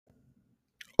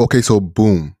Okay, so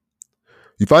boom.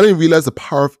 You finally realize the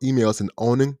power of emails and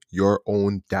owning your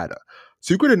own data.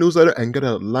 So you create a newsletter and get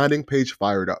a landing page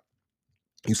fired up.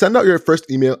 You send out your first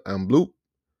email and bloop,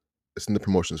 it's in the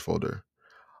promotions folder.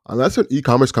 Unless you're an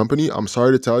e-commerce company, I'm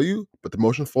sorry to tell you, but the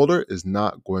promotion folder is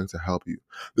not going to help you.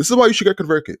 This is why you should get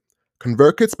ConvertKit.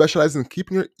 ConvertKit specializes in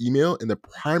keeping your email in the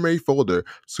primary folder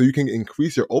so you can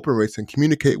increase your open rates and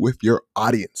communicate with your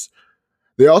audience.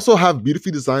 They also have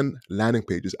beautifully designed landing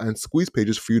pages and squeeze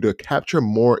pages for you to capture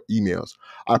more emails.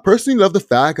 I personally love the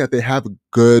fact that they have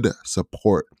good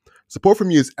support. Support from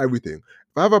you is everything.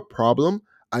 If I have a problem,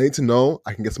 I need to know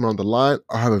I can get someone on the line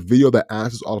or have a video that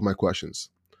answers all of my questions.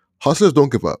 Hustlers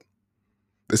don't give up.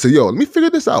 They say, yo, let me figure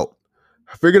this out.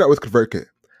 I figured it out with ConvertKit.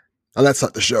 And let's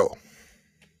start the show.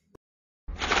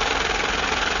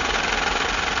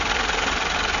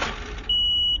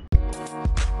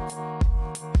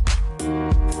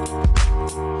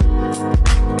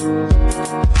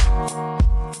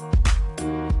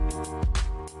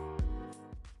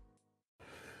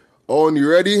 Owen, you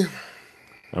ready?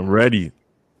 I'm ready.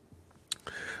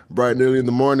 Bright and early in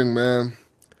the morning, man.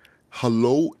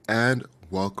 Hello and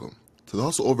welcome to the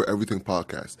Hustle Over Everything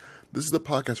podcast. This is the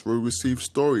podcast where we receive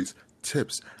stories,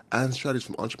 tips, and strategies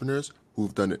from entrepreneurs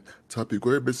who've done it to help you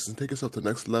grow your business and take yourself to the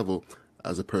next level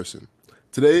as a person.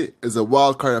 Today is a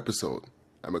wild card episode.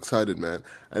 I'm excited, man.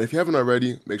 And if you haven't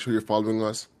already, make sure you're following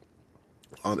us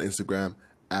on Instagram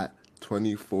at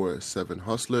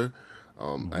 247Hustler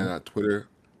and at Twitter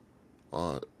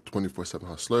 247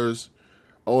 Hustlers.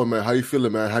 Oh, man, how you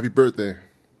feeling, man? Happy birthday.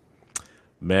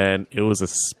 Man, it was a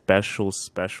special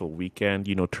weekend,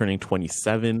 turning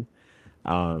 27.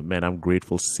 Man, I'm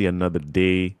grateful to see another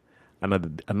day,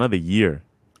 another year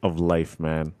of life,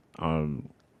 man.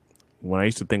 When I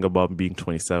used to think about being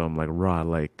 27, I'm like, raw,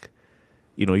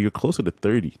 you're closer to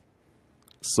 30.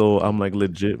 So I'm like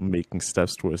legit making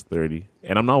steps towards 30.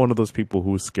 And I'm not one of those people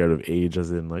who's scared of age, as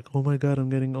in like, oh my God,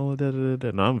 I'm getting old. Da, da, da,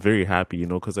 da. No, I'm very happy,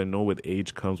 because I know with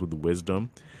age comes with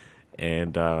wisdom.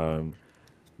 And,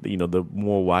 the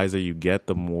more wiser you get,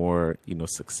 the more,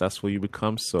 successful you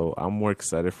become. So I'm more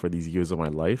excited for these years of my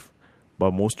life.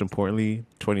 But most importantly,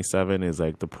 27 is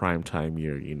like the prime time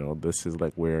year. This is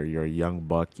like where you're a young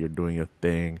buck, you're doing your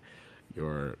thing,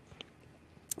 you're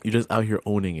you're just out here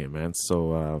owning it, man.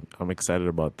 So I'm excited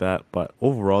about that. But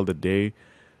overall, the day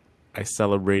I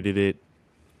celebrated it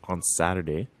on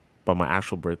Saturday, but my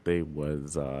actual birthday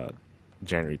was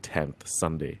January 10th,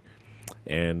 Sunday.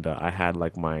 And I had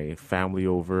like my family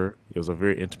over. It was a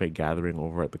very intimate gathering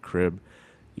over at the crib.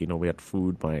 We had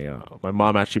food. My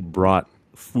mom actually brought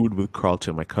food with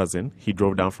Carlton, my cousin. He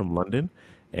drove down from London,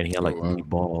 and he had Oh, like wow.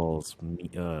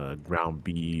 meatballs, ground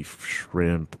beef,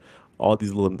 shrimp, all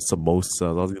these little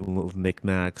samosas, all these little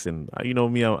knickknacks. And you know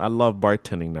me, I love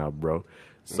bartending now, bro.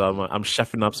 So I'm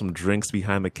chefing up some drinks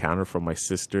behind the counter for my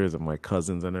sisters and my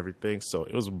cousins and everything. So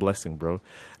it was a blessing, bro.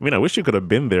 I mean, I wish you could have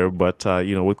been there, but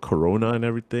with Corona and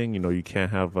everything, you can't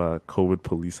have COVID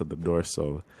police at the door.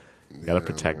 So Yeah, gotta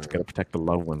man. protect the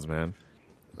loved ones, man.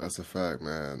 That's a fact,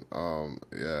 man.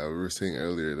 Yeah, we were saying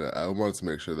earlier that I wanted to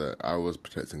make sure that I was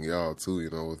protecting y'all too,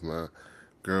 with my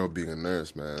girl being a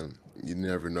nurse, man. You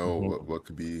never know Hmm. what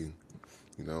could be,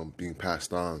 being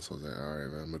passed on. So I was like, all right,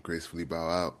 man, I'm gonna gracefully bow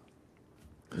out.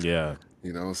 Yeah.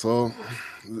 So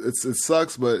it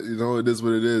sucks, but it is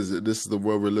what it is. This is the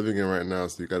world we're living in right now,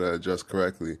 so you gotta adjust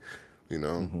correctly, you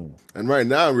know. Hmm. And right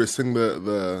now we're seeing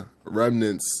the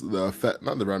remnants, the effect,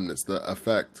 not the remnants, the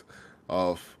effect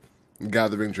of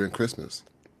gathering during Christmas.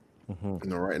 Hmm.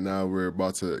 Right now we're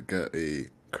about to get a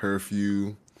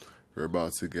curfew. We're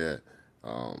about to get,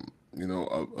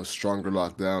 a stronger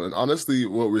lockdown. And honestly,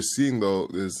 what we're seeing though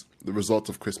is the result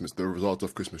of Christmas, the result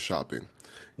of Christmas shopping.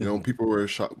 Hmm. People were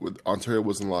shop with Ontario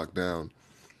was in lockdown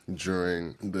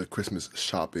during the Christmas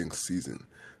shopping season.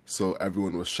 So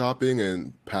everyone was shopping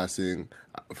and passing,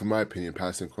 from my opinion,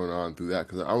 passing Corona on through that.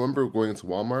 Because I remember going into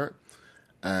Walmart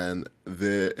and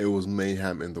it was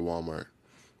mayhem in the Walmart.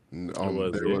 It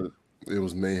was, There eh? was it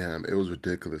was mayhem. It was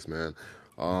ridiculous, man.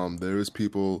 There was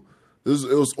people. It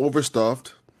was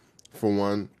overstuffed for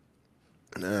one,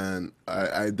 and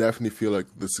I definitely feel like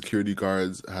the security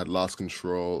guards had lost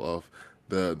control of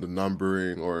the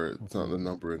numbering, or it's not Hmm. the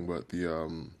numbering, but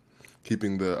the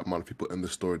keeping the amount of people in the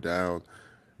store down.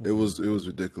 It Hmm. was it was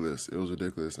ridiculous. It was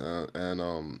ridiculous,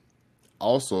 and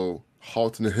also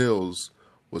Halton Hills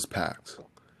was packed.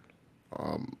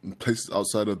 Places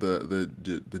outside of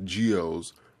the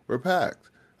geos were packed.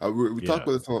 We talked Yeah.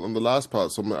 about this on the last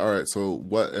part. So I'm like, all right. So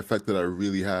what effect did I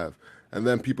really have? And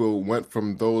then people went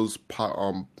from those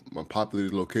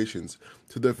populated locations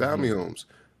to their family Hmm. homes.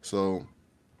 So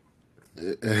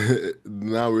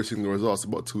Now we're seeing the results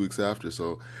about 2 weeks after.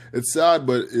 So it's sad,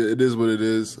 but it is what it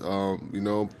is.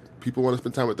 People want to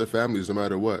spend time with their families no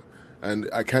matter what, and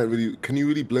I can't really. Can you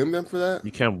really blame them for that?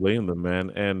 You can't blame them,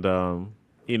 man. And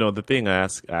the thing I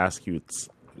ask you, it's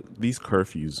these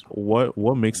curfews.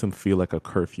 What makes them feel like a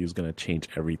curfew is gonna change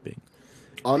everything?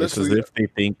 It's as Honestly, if they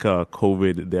think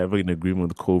COVID. They have an agreement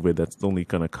with COVID that's only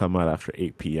gonna come out after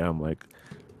 8 p.m. Like,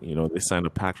 they signed a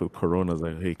pact with Corona. It's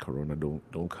like, hey, Corona,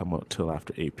 don't come out till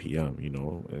after 8 p.m.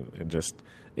 And just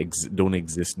don't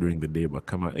exist during the day, but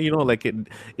come out. Like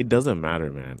it doesn't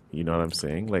matter, man. You know what I'm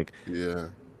saying? Like, yeah.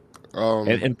 and, Um,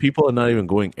 and people are not even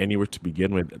going anywhere to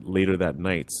begin with later that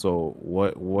night. So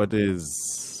what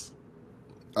is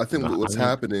I think I what's don't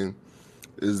happening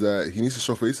is that he needs to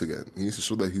show face again. He needs to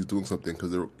show that he's doing something because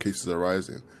the cases are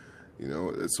rising.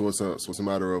 So it's a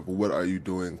matter of what are you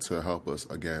doing to help us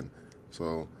again.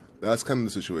 So that's kind of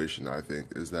the situation. I think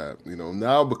is that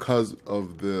now because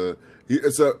of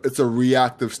it's a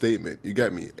reactive statement. You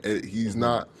get me? He's Mhm.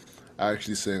 not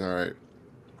actually saying, "All right,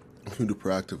 we can do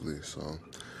proactively." So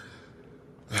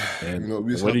And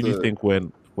we just what have did you to. think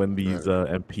when these Right.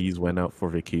 MPs went out for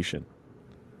vacation?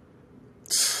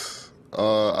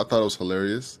 I thought it was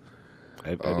hilarious.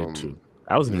 I did too.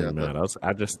 I wasn't Yeah, even mad.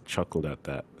 I just chuckled at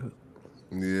that.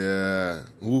 yeah.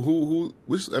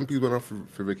 Which MPs went out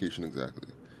for vacation exactly?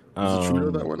 Was it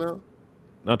Trudeau that Um, went out?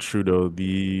 Not Trudeau,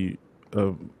 the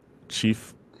uh,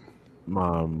 chief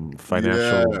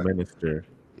financial Yeah. minister.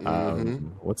 Mm-hmm.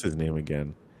 What's his name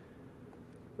again?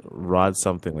 Rod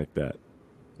something like that.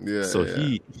 Yeah, So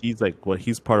yeah. he's like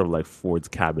he's part of like Ford's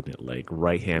cabinet, like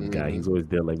right hand guy. Mm-hmm. He's always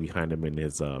there like behind him in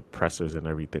his pressers and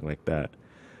everything like that.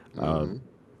 Mm-hmm.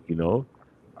 You know,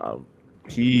 um,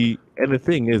 he and the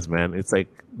thing is, man, it's like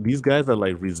these guys are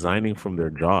like resigning from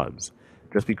their jobs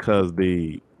just because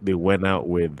they went out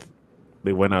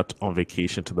on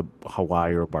vacation to the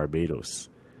Hawaii or Barbados.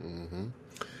 Mm-hmm.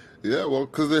 Yeah, well,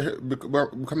 because they're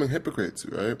becoming hypocrites,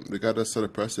 right? They got to set a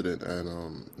precedent,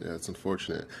 and yeah, it's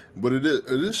unfortunate, but it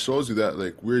just shows you that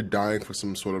like we're dying for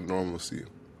some sort of normalcy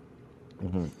It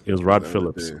was at the Rod end of the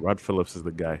Phillips. day. Rod Phillips is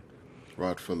the guy.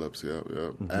 Rod Phillips, yeah, yeah.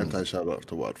 Hmm. Anti shout out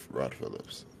to Rod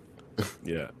Phillips.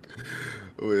 Yeah.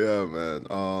 Oh yeah,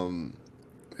 man.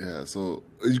 Yeah. So,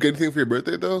 did you get anything for your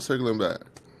birthday though? Circling back.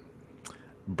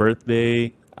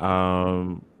 Birthday.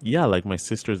 Yeah, like my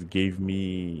sisters gave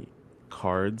me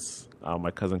cards.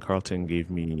 My cousin Carlton gave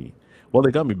me. Well,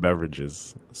 they got me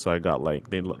beverages. So I got like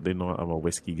they know I'm a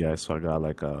whiskey guy, so I got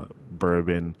like a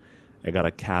bourbon. I got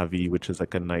a Cavi, which is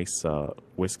like a nice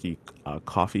whiskey,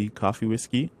 coffee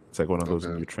whiskey. It's like one of those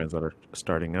Okay. new trends that are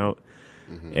starting out.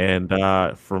 Hmm.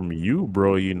 And from you,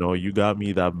 bro, you got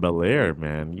me that Bel Air,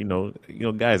 man.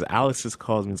 Guys, Alex just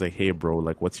calls me. He's like, "Hey, bro,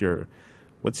 like,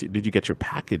 did you get your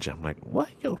package?" I'm like, "What,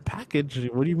 yo, package?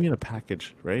 What do you mean a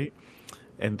package, right?"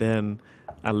 And then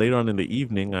later on in the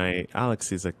evening,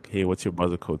 Alex is like, "Hey, what's your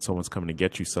buzzer code? Someone's coming to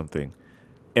get you something."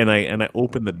 And I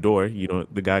open the door.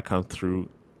 The guy comes through.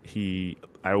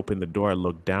 I open the door. I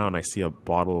look down. I see a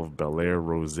bottle of Bel Air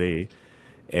Rosé,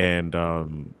 and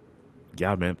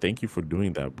yeah, man, thank you for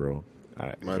doing that, bro.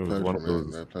 My It was one pleasure, of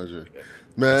man. those. My pleasure. I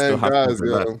still Man, have some guys, of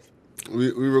that.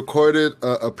 we recorded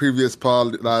a previous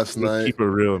pod last Let's night. keep it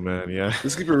real, man. Yeah.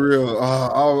 Let's keep it real.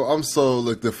 I'm so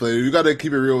like deflated. You got to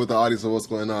keep it real with the audience of what's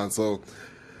going on. So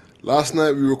last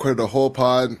night we recorded a whole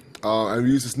pod, and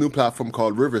we used this new platform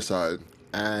called Riverside.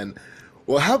 And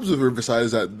what happens with Riverside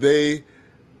is that they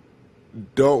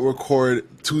don't record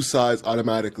two sides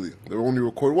automatically. They only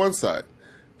record one side.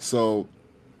 So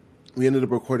we ended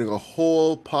up recording a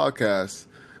whole podcast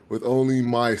with only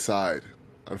my side,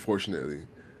 unfortunately.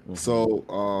 Hmm.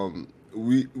 So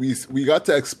we got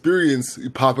to experience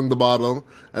popping the bottle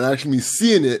and actually me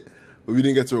seeing it, but we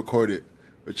didn't get to record it,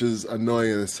 which is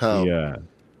annoying as hell. Yeah.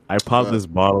 I popped But this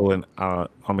bottle and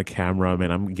on the camera, man.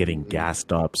 I'm getting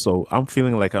gassed up, so I'm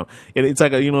feeling like it's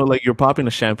like like you're popping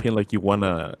a champagne like you won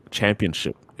a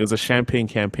championship. It was a champagne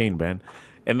campaign, man.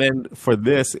 And then for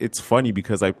this, it's funny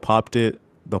because I popped it.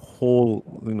 The whole,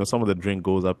 some of the drink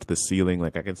goes up to the ceiling.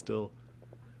 Like I can still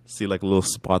see like little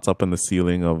spots up in the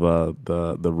ceiling of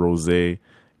the rosé.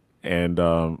 And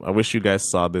I wish you guys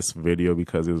saw this video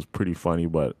because it was pretty funny.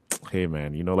 But hey,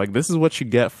 man, like this is what you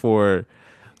get for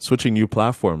switching new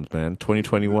platforms, man.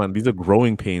 2021. These are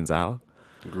growing pains, Al.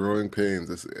 growing pains,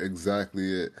 that's exactly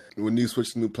it. When you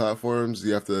switch to new platforms,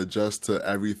 you have to adjust to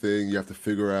everything. You have to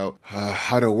figure out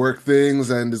how to work things,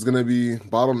 and there's gonna be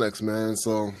bottlenecks, man.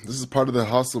 So this is part of the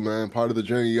hustle, man. Part of the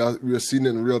journey. You're seeing it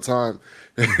in real time.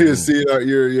 You're Hmm. seeing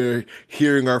you're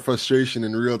hearing our frustration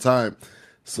in real time.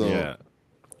 So Yeah.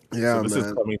 So yeah, this is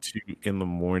man. coming to you in the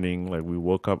morning. Like we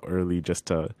woke up early just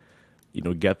to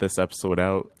get this episode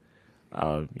out.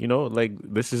 Like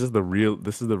this is just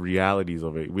this is the realities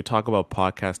of it. We talk about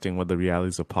podcasting, what the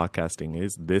realities of podcasting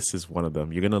is. This is one of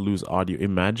them. You're gonna lose audio.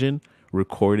 Imagine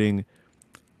recording,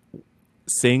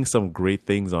 saying some great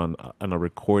things on a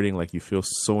recording, like you feel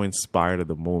so inspired at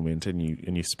the moment, and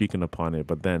you're speaking upon it,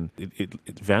 but then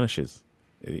it vanishes.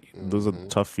 Those are Hmm.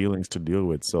 tough feelings to deal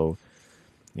with. So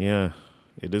yeah,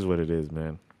 it is what it is,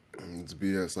 man. It's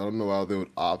BS. I don't know how they would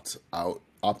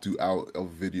opt you out of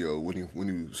video when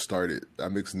you start it.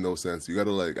 That makes no sense. You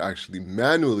gotta like actually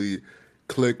manually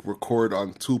click record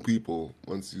on two people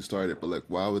once you start it. But like,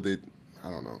 why would they? I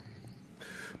don't know.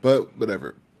 But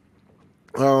whatever.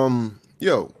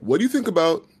 Yo, what do you think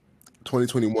about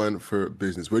 2021 for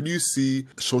business? Where do you see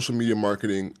social media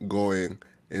marketing going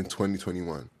in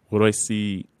 2021? What do I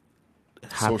see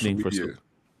Social happening for media,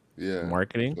 yeah.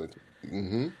 marketing?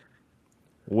 Mm-hmm.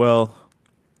 Well,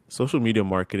 social media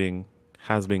marketing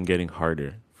has been getting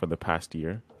harder for the past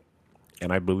year,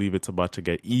 and I believe it's about to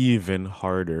get even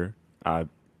harder uh,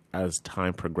 as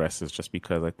time progresses. Just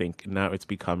because I think now it's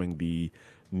becoming the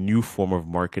new form of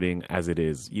marketing as it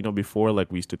is. Before,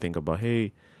 like, we used to think about,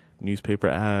 hey, newspaper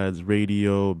ads,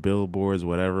 radio, billboards,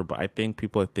 whatever. But I think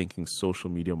people are thinking social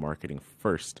media marketing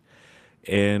first.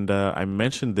 And I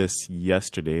mentioned this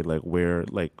yesterday, like, where,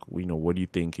 like, what do you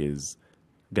think is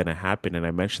gonna happen? And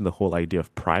I mentioned the whole idea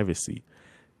of privacy,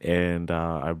 and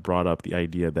I brought up the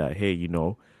idea that, hey,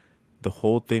 the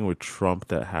whole thing with Trump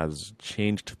that has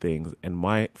changed things. And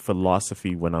my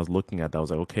philosophy when I was looking at that, I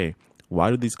was like, okay, why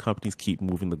do these companies keep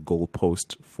moving the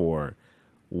goalpost for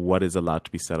what is allowed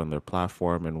to be said on their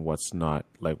platform and what's not?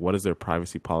 Like, what is their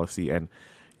privacy policy? And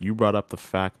you brought up the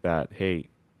fact that, hey,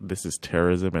 this is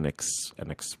terrorism and an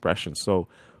expression. So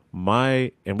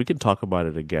and we can talk about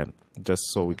it again, just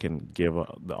so we can give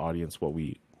the audience what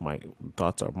my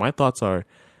thoughts are. My thoughts are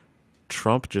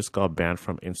Trump just got banned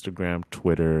from Instagram,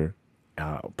 Twitter,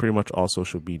 pretty much all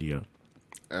social media.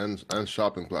 And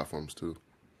shopping platforms too.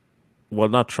 Well,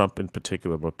 not Trump in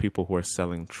particular, but people who are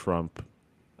selling Trump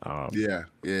Yeah,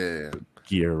 yeah,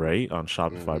 gear, right, on yeah.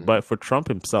 Shopify. Mm-hmm. But for Trump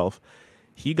himself,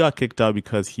 he got kicked out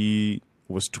because he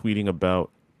was tweeting about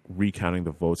recounting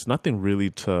the votes. Nothing really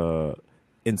to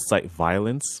incite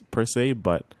violence per se,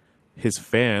 but his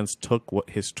fans took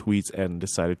his tweets and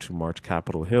decided to march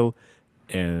Capitol Hill,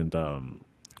 and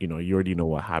you already know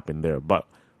what happened there. But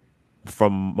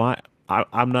from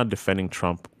I'm not defending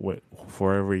Trump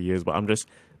forever years, but I'm just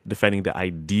defending the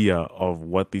idea of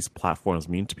what these platforms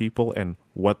mean to people and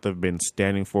what they've been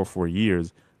standing for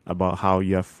years, about how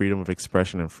you have freedom of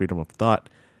expression and freedom of thought.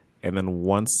 And then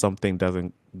once something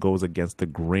doesn't goes against the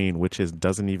grain, which is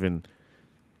doesn't even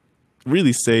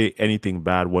really say anything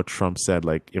bad what Trump said,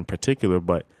 like, in particular,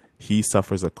 but he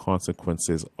suffers the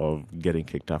consequences of getting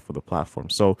kicked off of the platform.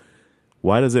 So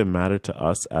why does it matter to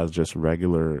us as just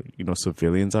regular,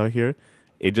 civilians out here?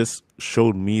 It just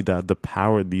showed me that the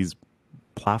power these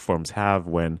platforms have,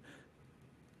 when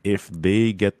if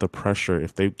they get the pressure,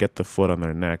 if they get the foot on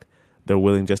their neck, they're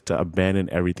willing just to abandon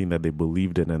everything that they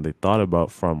believed in and they thought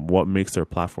about, from what makes their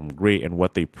platform great and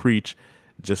what they preach,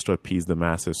 just to appease the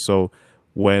masses. So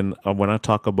when I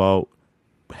talk about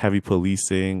heavy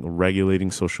policing,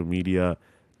 regulating social media,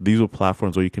 these were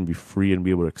platforms where you can be free and be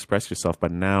able to express yourself.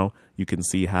 But now you can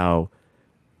see how,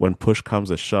 when push comes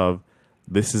to shove,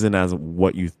 this isn't as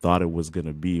what you thought it was going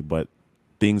to be, but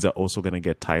things are also going to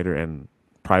get tighter, and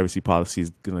privacy policy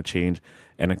is going to change,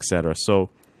 and etc. So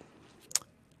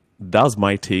that was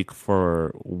my take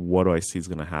for what do I see is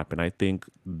going to happen. I think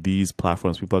these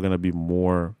platforms, people are going to be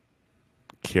more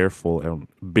careful, and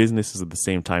businesses at the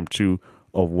same time too,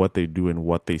 of what they do and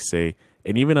what they say.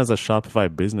 And even as a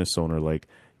Shopify business owner, like,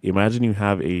 imagine you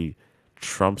have a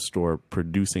Trump store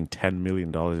producing $10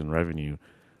 million in revenue,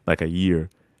 like, a year,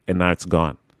 and now it's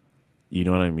gone. You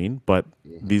know what I mean? But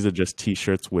Mm-hmm. these are just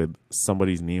T-shirts with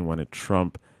somebody's name on it,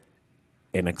 Trump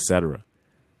and etc.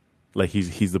 Like,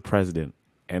 he's the president,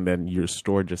 and then your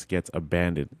store just gets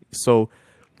abandoned. So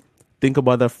think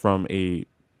about that from a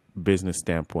business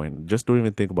standpoint. Just don't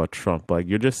even think about Trump. Like,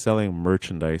 you're just selling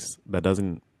merchandise that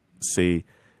doesn't say,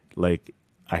 like,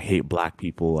 I hate black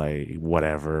people, I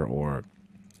whatever, or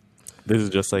this is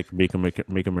just like make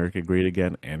America great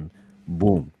again, and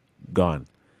boom, gone.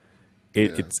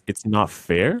 Yeah. It's not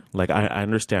fair. Like, I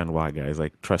understand why, guys.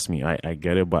 Like, trust me, I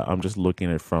get it, but I'm just looking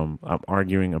at it from, I'm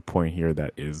arguing a point here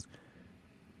that is,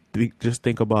 just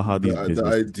think about how these The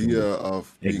businesses idea move.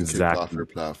 of being kicked off your Exactly.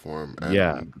 platform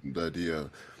Yeah. and the idea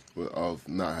of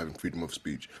not having freedom of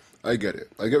speech. I get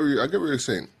it. I get what you're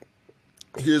saying.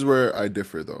 Here's where I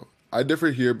differ, though. I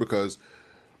differ here because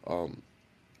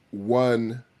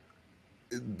one,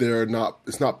 they're not.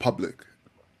 It's not public.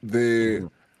 they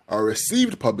Mhm. are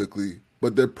received publicly,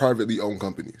 but they're privately owned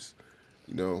companies.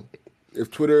 You know, if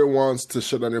Twitter wants to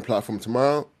shut down their platform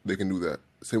tomorrow, they can do that.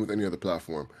 Same with any other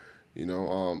platform.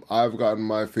 I've gotten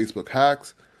my Facebook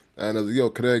hacked, and I was like, "Yo,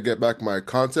 can I get back my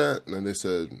content?" And then they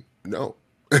said no.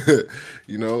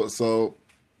 So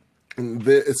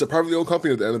it's a privately owned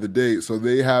company at the end of the day, so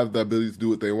they have the ability to do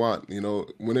what they want.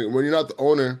 When you're not the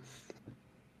owner,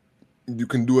 you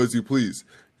can do as you please.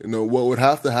 What would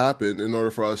have to happen in order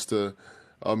for us to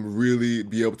really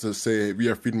be able to say we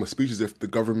have freedom of speech is if the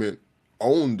government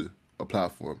owned a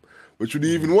platform, which would be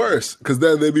even worse because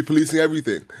then they'd be policing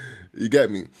everything. You get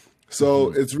me? So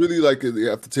Mhm. it's really like you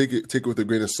have to take it with a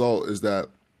grain of salt. Is that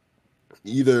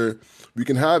either we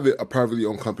can have it a privately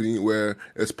owned company where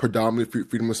it's predominantly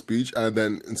freedom of speech, and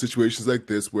then in situations like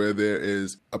this where there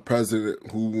is a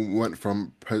president who went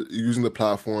from using the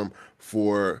platform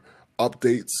for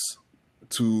updates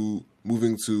to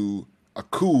moving to a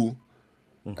coup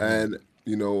Mhm. and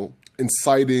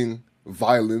inciting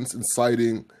violence,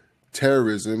 inciting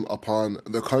terrorism upon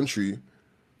the country,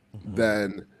 Mhm.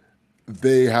 then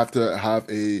they have to have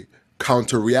a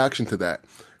counter reaction to that.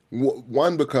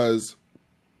 One, because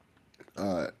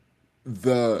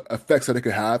the effects that it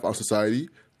could have on society.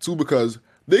 Two, because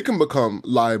they can become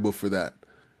liable for that.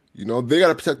 They got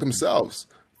to protect themselves.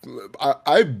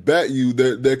 I bet you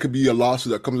there could be a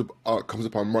lawsuit that comes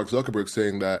upon Mark Zuckerberg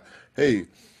saying that, hey,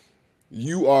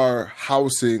 you are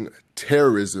housing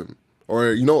terrorism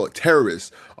or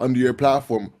terrorists under your Mhm.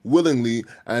 platform willingly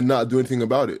and not do anything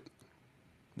about it.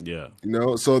 Yeah.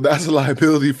 So that's a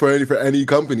liability for any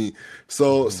company.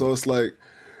 So Mhm. so it's like,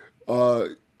 uh,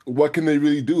 what can they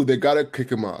really do? They gotta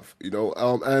kick him off.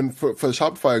 And for the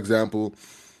Shopify example,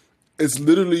 it's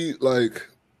literally like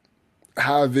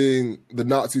having the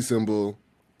Nazi symbol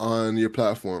on your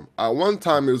platform. At one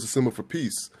time, it was a symbol for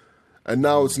peace, and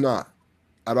now it's Mhm. not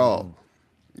at all.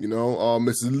 Mhm.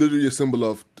 It's literally a symbol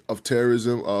of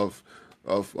terrorism, of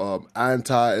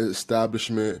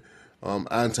anti-establishment,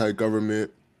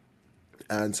 anti-government,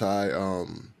 anti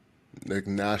like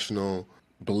national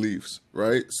beliefs,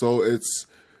 right? So it's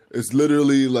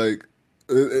literally like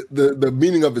the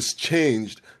meaning of it's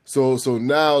changed. So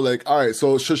now, like, all right,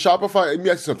 so should Shopify? Let me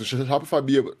ask you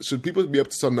something. Should people be able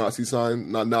to sell Nazi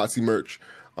sign, not Nazi merch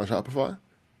on Shopify?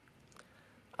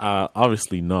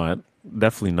 Obviously not.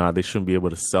 Definitely not. They shouldn't be able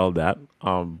to sell that.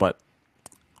 But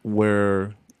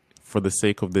where, for the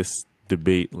sake of this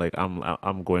debate, like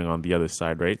I'm going on the other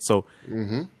side, right? So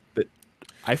Mm-hmm. the,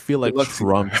 I feel But like let's see that.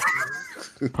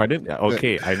 Trump's pardon. Yeah, Yeah.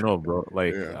 okay, I know, bro.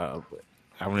 Like, Yeah.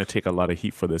 I'm gonna take a lot of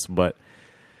heat for this, but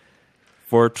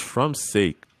for Trump's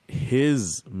sake,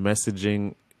 his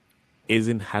messaging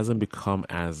isn't hasn't become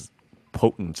as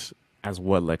potent as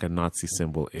what like a Nazi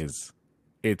symbol is.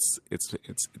 It's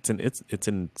in its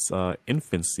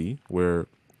infancy where,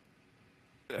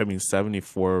 I mean,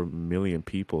 74 million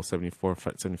people,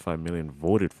 75 million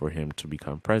voted for him to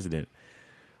become president.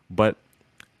 But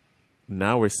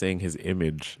now we're saying his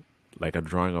image, like a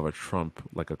drawing of a Trump,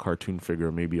 like a cartoon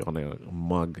figure, maybe on a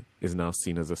mug, is now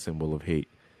seen as a symbol of hate,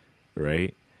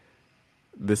 right?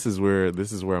 This is where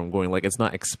I'm going. Like, it's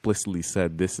not explicitly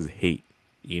said this is hate.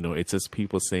 It's just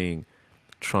people saying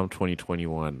Trump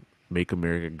 2021, make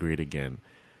America great again,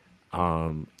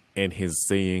 and his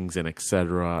sayings and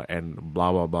etc. and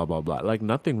blah blah blah blah blah. Like,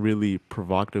 nothing really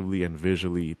provocatively and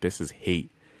visually. This is hate.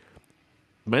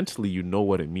 Mentally, you know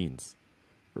what it means,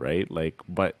 right? Like,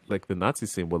 but like the Nazi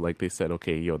symbol, like they said,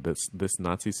 okay, yo, this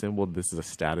Nazi symbol, this is a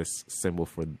status symbol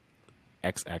for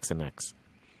X, X, and X.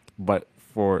 But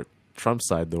for Trump's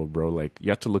side, though, bro, like you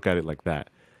have to look at it like that.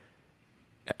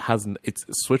 It's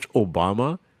switch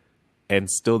Obama, and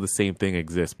still the same thing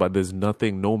exists, but there's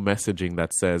nothing, no messaging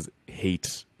that says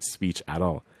hate speech at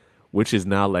all, which is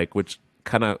now like, which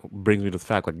kind of brings me to the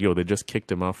fact, like, yo, they just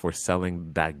kicked him out for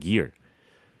selling that gear.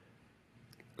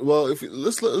 Well, if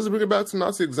let's bring it back to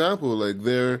Nazi example. Like,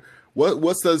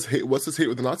 what's this hate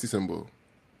with the Nazi symbol?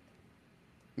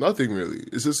 Nothing really.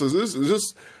 It's just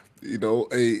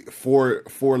a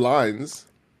four lines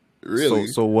So, really.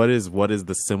 so what is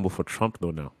the symbol for Trump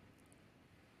though now?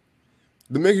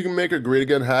 The Make It Great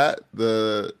Again hat,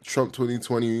 the Trump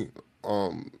 2020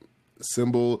 um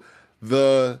symbol,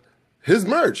 the his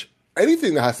merch,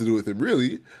 anything that has to do with him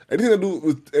really. Anything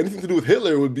to do with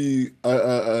Hitler would be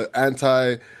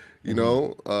anti, Hmm.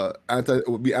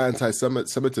 would be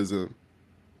anti-Semitism.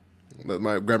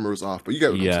 My grammar was off, but you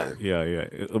get what I'm Yeah, saying. yeah, yeah.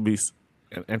 It'll be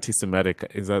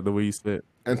anti-Semitic. Is that the way you say it?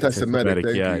 Anti-Semitic. Anti-Semitic.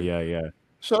 Thank Yeah, you. yeah, yeah.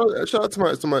 Shout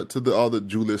out to all the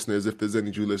Jew listeners, if there's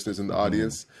any Jew listeners in the Hmm.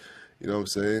 audience. You know what I'm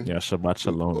saying? Yeah, Shabbat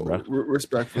Shalom, bro.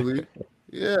 Respectfully,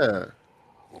 yeah.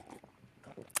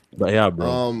 But yeah,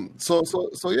 bro. So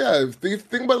yeah,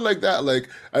 think about it like that. Like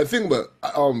I think, but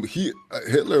he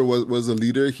Hitler was a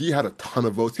leader. He had a ton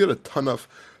of votes. He had a ton of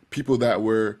people that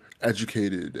were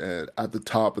educated and at the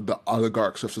top of the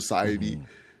oligarchs of society. Hmm.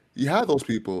 He had those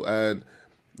people, and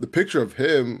the picture of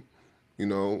him, you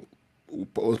know,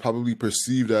 was probably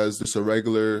perceived as just a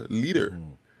regular leader. Hmm.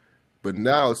 But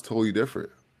now it's totally different.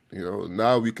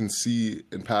 Now we can see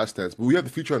in past tense, but we have the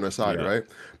future on our side, Yeah. right?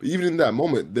 But even in that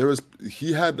moment,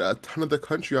 he had a ton of the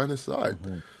country on his side,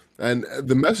 Hmm. and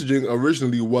the messaging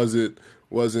originally wasn't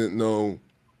no,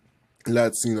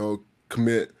 let's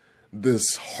commit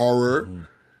this horror. Hmm.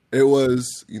 It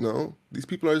was these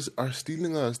people are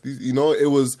stealing us. It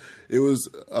was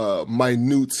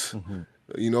minute, Hmm.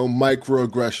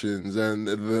 microaggressions, and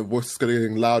the voice is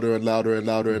getting louder and louder and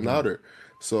louder and Hmm. louder.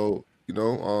 So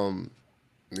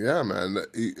yeah, man,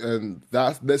 and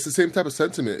that's the same type of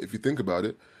sentiment if you think about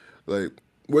it. Like,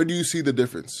 where do you see the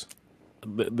difference?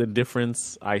 The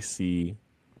difference I see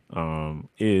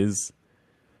is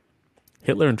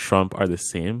Hitler and Trump are the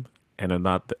same and are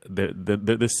not they're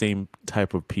the same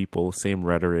type of people, same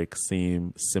rhetoric,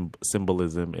 same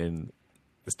symbolism in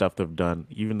the stuff they've done.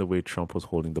 Even the way Trump was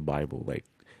holding the Bible, like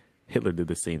Hitler did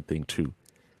the same thing too,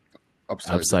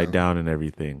 Upside upside down. down and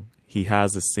everything. He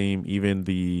has the same, even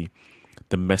the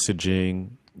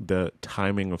messaging, the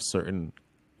timing of certain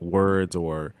words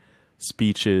or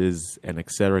speeches and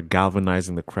etc.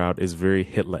 Galvanizing the crowd is very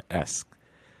Hitler esque.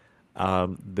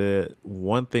 The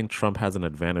one thing Trump has an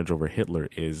advantage over Hitler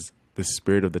is the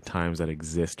spirit of the times that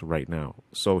exist right now.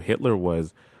 So Hitler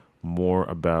was more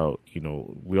about,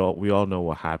 we all know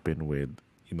what happened with,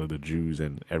 the Jews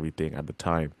and everything at the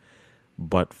time.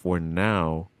 But for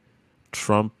now,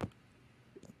 Trump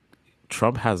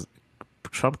Trump has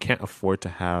Trump can't afford to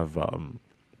have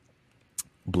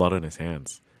blood on his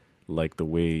hands like the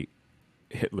way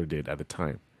Hitler did at the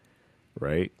time,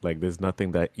 right? Like there's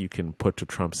nothing that you can put to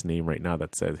Trump's name right now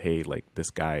that says, "Hey, like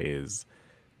this guy is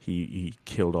he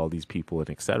killed all these people and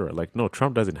etc." Like no,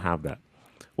 Trump doesn't have that.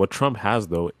 What Trump has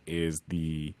though is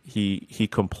he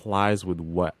complies with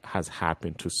what has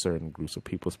happened to certain groups of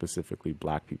people, specifically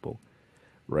black people,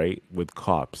 right? With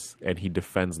cops, and he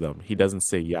defends them. He doesn't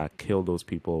say, "Yeah, kill those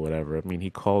people" or whatever. I mean, he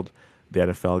called the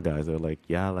NFL guys. They're like,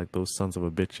 "Yeah, like those sons of a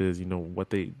bitches. You know what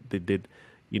they did."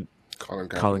 You, Colin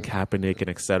Colin Kaepernick. Kaepernick and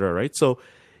etc. Right? So,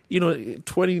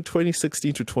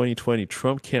 2016 to 2020,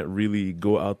 Trump can't really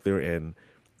go out there and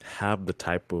have the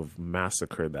type of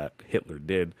massacre that Hitler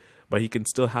did, but he can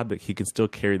still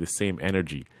carry the same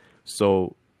energy.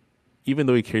 So even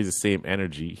though he carries the same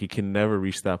energy, he can never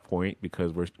reach that point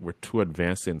because we're too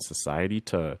advanced in society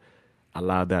to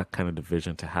allow that kind of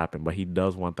division to happen. But he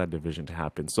does want that division to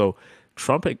happen. So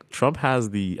Trump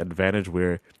has the advantage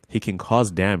where he can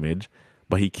cause damage,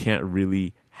 but he can't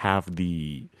really have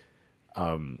the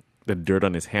dirt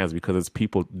on his hands because it's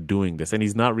people doing this, and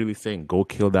he's not really saying go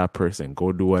kill that person,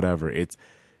 go do whatever. It's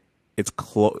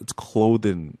clothed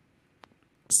in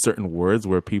certain words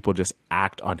where people just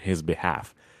act on his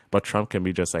behalf. But Trump can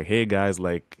be just like, "Hey guys,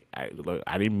 like I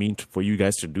didn't mean for you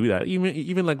guys to do that."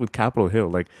 Even like with Capitol Hill,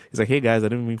 like he's like, "Hey guys, I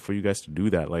didn't mean for you guys to do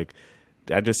that. Like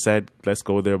I just said let's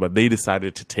go there, but they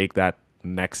decided to take that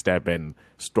next step and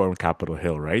storm Capitol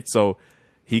Hill, right?" So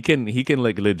he can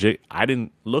like legit. I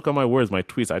didn't look at my words, my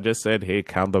tweets. I just said, "Hey,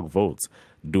 count the votes,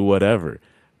 do whatever."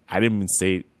 I didn't even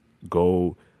say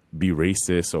go be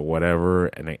racist or whatever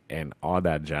and all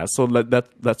that jazz. So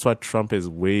that's why Trump is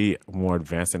way more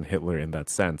advanced than Hitler in that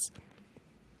sense.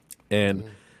 And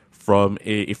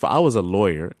if I was a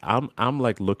lawyer, I'm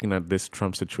like looking at this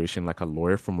Trump situation like a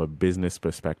lawyer from a business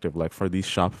perspective, like for these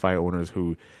Shopify owners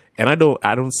who, and I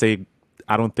don't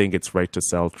think it's right to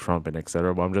sell Trump and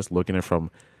etc. But I'm just looking at it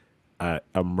from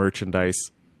a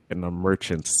merchandise and a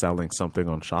merchant selling something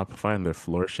on Shopify and they're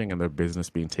flourishing and their business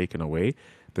being taken away.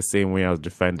 The same way I was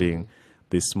defending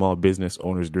these small business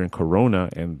owners during Corona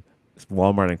and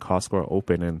Walmart and Costco are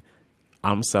open and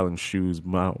I'm selling shoes.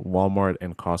 Walmart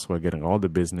and Costco are getting all the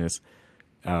business.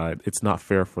 It's not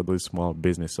fair for those small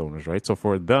business owners, right? So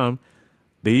for them,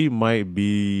 they might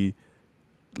be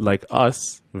like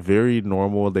us, very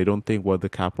normal. They don't think what the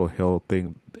Capitol Hill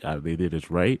thing they did is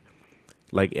right.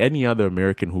 Like any other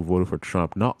American who voted for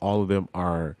Trump, not all of them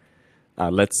are,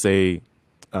 let's say,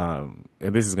 and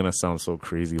this is gonna sound so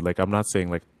crazy. Like I'm not saying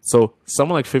like so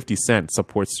someone like 50 Cent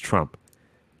supports Trump,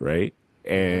 right?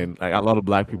 Hmm. And like a lot of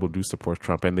black people do support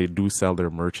Trump and they do sell their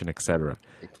merch and etc.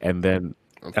 And then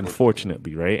Unfortunately.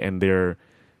 unfortunately, right?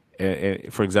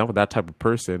 And for example, that type of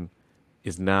person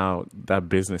is now that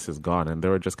business is gone and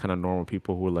there are just kind of normal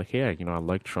people who are like, "Yeah, I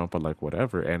like Trump, I like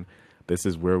whatever." And this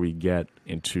is where we get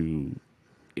into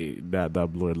that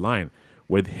blurred line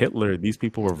With Hitler, these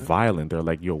people were violent. They're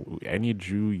like, yo, any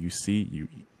Jew you see, you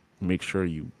make sure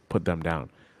you put them down.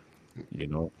 You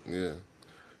know? Yeah.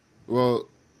 Well,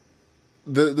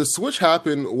 the switch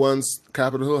happened once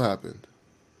Capitol Hill happened.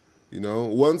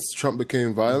 Once Trump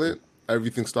became violent,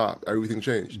 everything stopped. Everything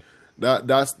changed.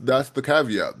 That's the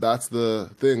caveat. That's the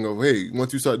thing of, hey,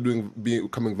 once you start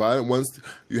becoming violent, once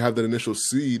you have that initial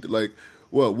seed, like,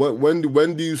 well, when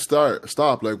do you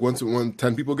stop? Like, when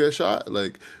 10 people get shot,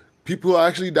 like, people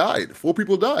actually died. 4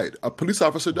 people died. A police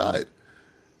officer died.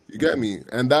 You get me?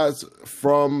 And that's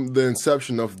from the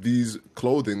inception of these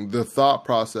clothing, the thought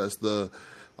process, the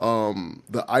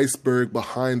iceberg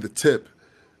behind the tip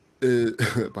is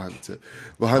behind the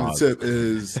Pause. tip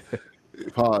is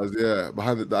pause, yeah.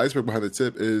 Behind the iceberg behind the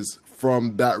tip is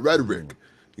from that rhetoric,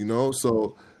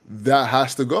 so that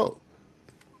has to go.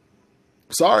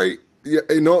 Sorry. Yeah,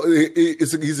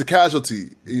 he's a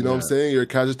casualty. You know what I'm Yeah. saying? You're a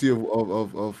casualty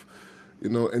of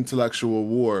intellectual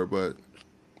war, but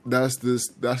that's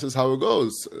just how it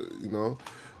goes,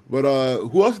 But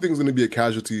who else do you think is going to be a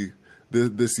casualty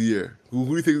this year? Who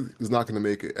do you think is not going to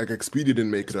make it? Like Expedia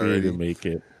didn't make it We need to already. make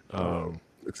it.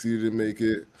 Expedia didn't make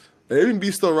it.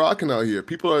 Airbnb still rocking out here.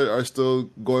 People are still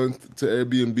going to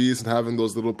Airbnbs and having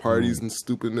those little parties and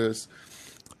stupidness.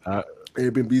 Uh,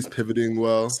 Airbnb's pivoting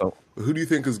well. so Who do you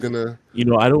think is gonna,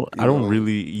 I don't you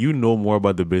really, more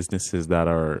about the businesses that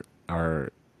are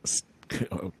s-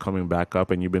 coming back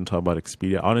up, and you've been talking about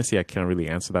Expedia. Honestly, I can't really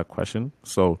answer that question.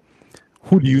 So,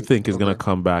 who do you think is gonna okay?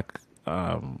 come back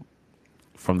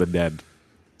from the dead?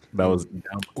 That was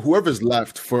down. Whoever's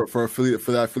left for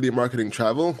that affiliate marketing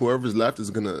travel, whoever's left is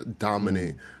gonna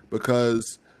dominate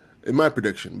because, in my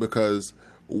prediction, because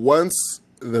once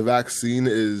the vaccine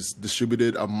is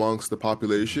distributed amongst the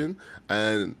population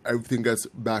and everything gets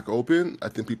back open, I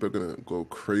think people are gonna go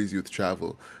crazy with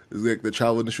travel. It's like the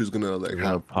travel industry is gonna like They're gonna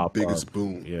have the pop up. biggest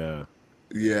boom. Yeah.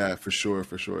 Yeah, for sure,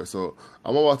 for sure. So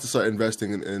I'm about to start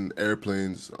investing in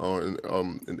airplanes or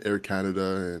in Air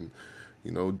Canada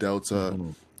and Delta,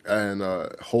 and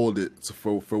hold it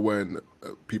for when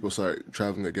people start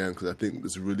traveling again because I think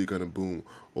it's really gonna boom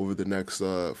over the next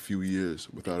few years,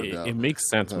 without a It doubt, makes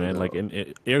sense, without a man. Like,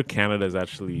 doubt. Air Canada is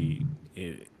actually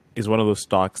is one of those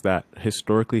stocks that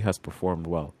historically has performed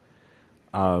well.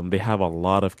 They have a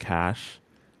lot of cash.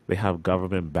 They have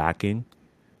government backing,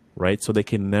 right? So they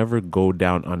can never go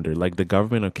down under. Like, the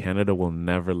government of Canada will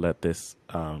never let this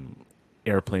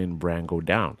airplane brand go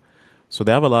down. So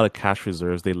they have a lot of cash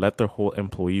reserves. They let their whole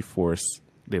employee force,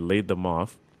 they laid them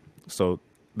off. So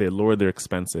they lowered their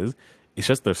expenses. It's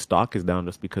just their stock is down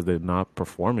just because they're not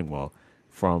performing well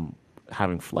from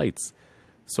having flights.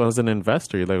 So as an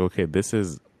investor, you're like, okay, this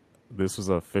was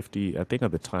a 50, I think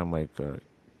at the time, like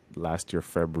last year,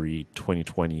 February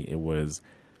 2020, it was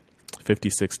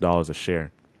 $56 a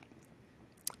share.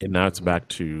 And now it's back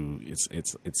to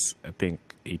it's I think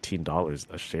 $18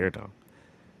 a share now.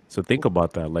 So think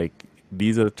about that. Like,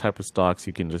 these are the type of stocks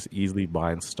you can just easily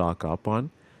buy and stock up on,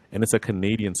 and it's a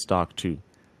Canadian stock too.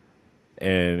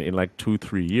 And in like 2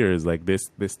 3 years, like this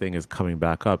thing is coming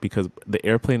back up because the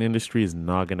airplane industry is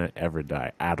not gonna ever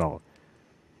die at all.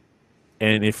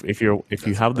 And if you That's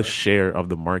a have the fact. share of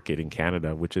the market in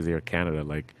Canada, which is Air Canada,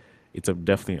 like it's a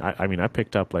definitely. I mean, I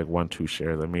picked up like 1 2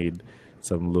 shares. I made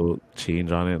some little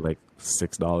change on it, like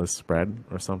 $6 spread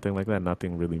or something like that.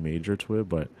 Nothing really major to it,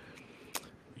 but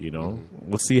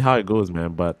we'll see how it goes,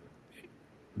 man. But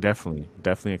definitely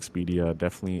Expedia,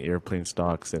 definitely airplane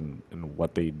stocks, and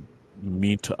what they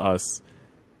mean to us,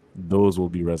 those will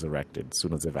be resurrected as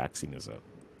soon as the vaccine is up.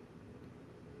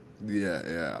 Yeah,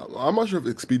 yeah. I'm not sure if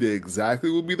Expedia exactly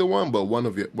will be the one, but one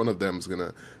of them is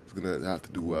gonna have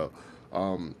to do well.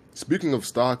 Speaking of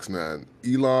stocks, man,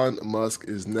 Elon Musk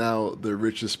is now the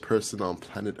richest person on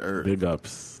planet Earth. Big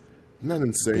ups. Isn't that Big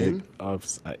insane?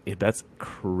 ups. That's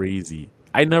crazy.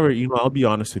 I never, I'll be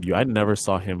honest with you. I never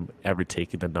saw him ever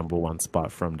taking the number one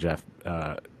spot from Jeff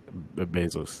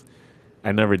Bezos.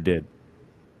 I never did.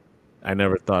 I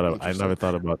Interesting. never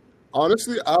thought about.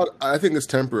 Honestly, I think it's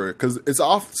temporary because it's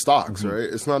off stocks, Mhm.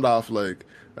 right? It's not off like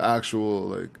the actual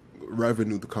like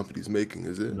revenue the company's making,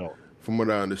 is it? No. From what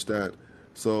I understand.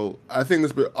 So I think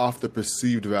it's been off the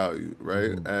perceived value,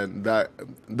 right? Hmm. And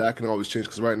that can always change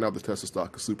because right now the Tesla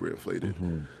stock is super inflated.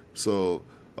 Hmm. So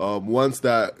once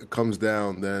that comes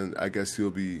down, then I guess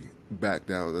he'll be back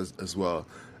down as well.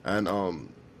 And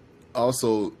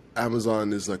also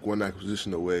Amazon is like one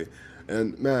acquisition away.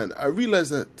 And man, I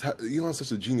realized that Elon's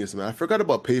such a genius, man. I forgot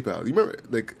about PayPal. You remember,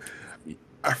 like,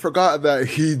 I forgot that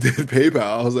he did PayPal.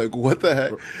 I was like, what the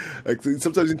heck? Like,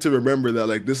 sometimes you need to remember that,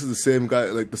 like, this is the same guy,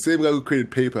 like, the same guy who created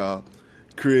PayPal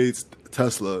creates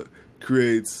Tesla,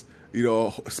 creates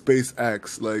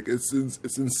SpaceX. Like it's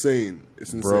insane.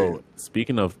 It's Bro, insane.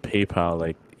 speaking of PayPal,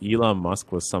 like Elon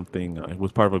Musk was something,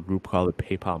 was part of a group called the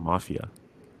PayPal Mafia.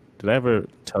 Did I ever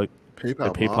tell the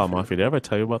PayPal PayPal Mafia. Mafia? Did I ever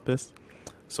tell you about this?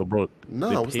 So, bro, the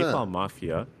No, what's that? PayPal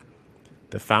Mafia,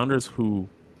 the founders who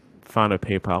founded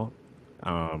PayPal,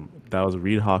 that was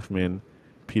Reid Hoffman,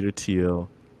 Peter Thiel,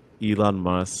 Elon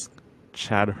Musk,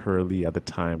 Chad Hurley at the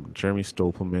time, Jeremy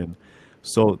Stolperman.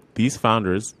 So these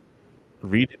founders,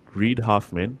 Reid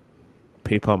Hoffman,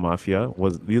 PayPal Mafia,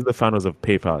 was these are the founders of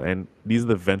PayPal, and these are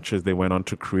the ventures they went on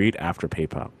to create after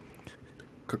PayPal.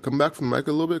 Come back from the mic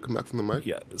a little bit. Come back from the mic.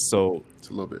 Yeah. So It's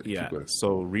a little bit. Keep yeah. going.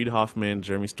 So Reid Hoffman,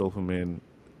 Jeremy Stolperman,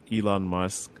 Elon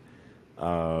Musk,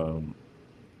 um,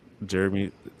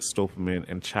 Jeremy Stolperman,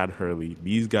 and Chad Hurley.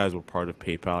 These guys were part of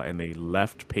PayPal, and they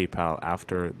left PayPal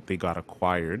after they got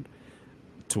acquired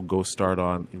to go start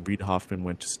on. Reid Hoffman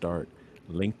went to start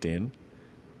LinkedIn.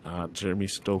 Jeremy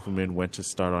Stolperman went to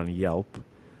start on Yelp.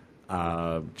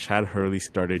 Chad Hurley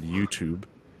started YouTube,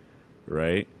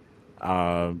 right?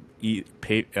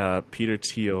 Peter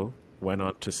Thiel went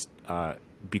on to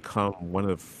become one of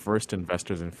the first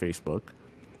investors in Facebook,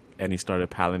 and he started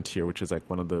Palantir, which is like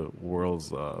one of the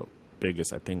world's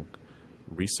biggest, I think,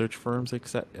 research firms,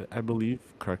 except I believe.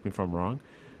 Correct me if I'm wrong.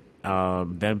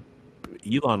 Then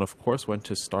Elon, of course, went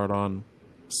to start on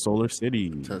Solar City,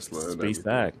 Tesla and everything.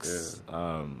 Yeah. SpaceX,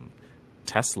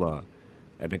 Tesla.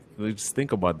 And just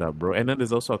think about that, bro. And then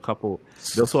there's also a couple.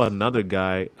 There's also another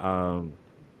guy.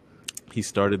 He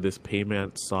started this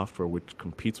payment software which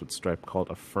competes with Stripe called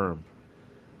Affirm.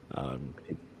 Max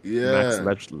Yeah.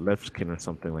 Levchin or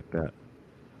something like that.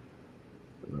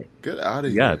 Get out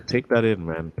of Yeah, here. take that in,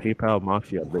 man. PayPal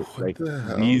Mafia. What Like the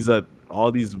hell? these are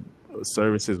all these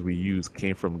services we use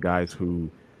came from guys who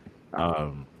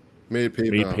um, Made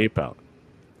made PayPal. PayPal.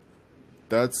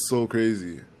 That's so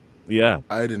crazy. Yeah,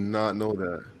 I did not know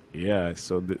that. yeah.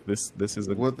 So this is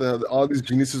a What the hell? All these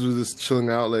geniuses were just chilling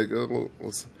out. Like,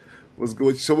 what's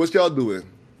good? So what y'all doing?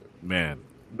 man.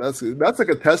 That's like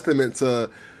a testament to,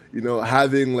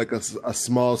 having like a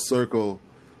small circle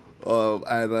of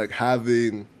and like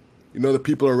having, the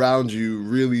people around you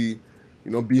really,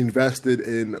 be invested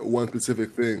in one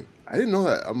specific thing. I didn't know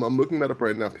that. I'm looking that up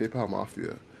right now. PayPal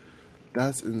Mafia.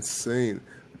 That's insane.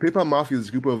 PayPal Mafia is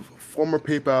a group of former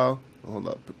hold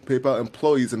up, PayPal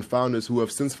employees and founders who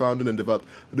have since founded and developed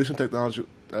additional technology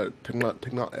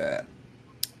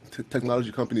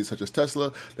companies such as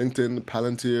Tesla, LinkedIn,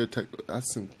 Palantir.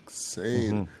 That's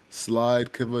insane. Hmm.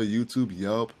 Slide, Kiva, YouTube,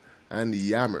 Yelp, and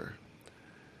Yammer.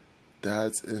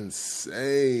 That's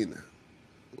insane.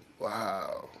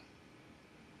 Wow.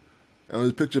 And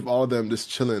there's a picture of all of them just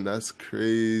chilling. That's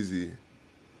crazy.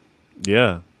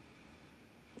 Yeah,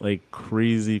 like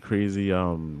crazy, crazy.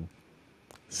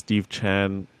 Steve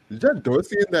Chan, Is that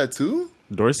Dorsey in that too?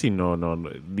 Dorsey. No, no,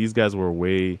 no. These guys were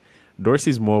way.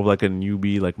 Dorsey's more of like a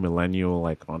newbie, like millennial,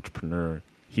 like entrepreneur.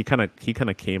 He kind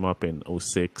of came up in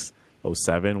 '06,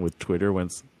 '07 with Twitter when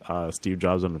Steve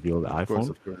Jobs unveiled the Of course, iPhone.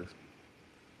 of course.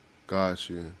 Got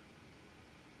you.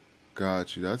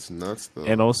 Got you. That's nuts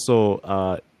And though.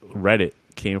 also, Reddit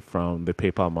came from the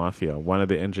PayPal Mafia. One of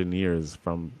the engineers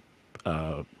from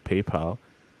PayPal,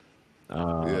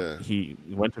 Yeah. he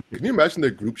went to Can you imagine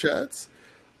their group chats?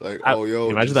 Like, I, oh yo,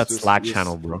 imagine just that just Slack just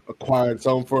channel, bro. acquired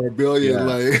something for 1 billion. Yeah.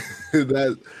 Like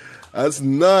that that's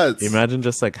nuts. Imagine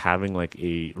just like having like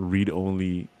a read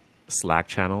only Slack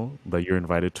channel that you're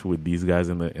invited to with these guys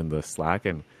in the Slack,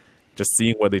 and just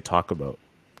seeing what they talk about.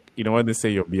 You know when they say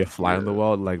you'll be a fly on the Yeah.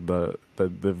 wall, like the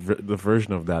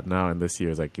version of that now in this year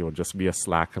is like you'll just be a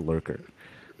Slack lurker.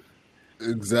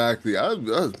 Exactly.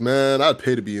 Man, I'd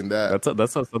pay to be in that.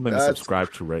 That's something to That's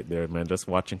subscribe to right there, man. Just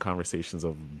watching conversations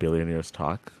of billionaires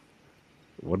talk.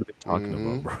 What are they talking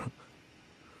about, bro?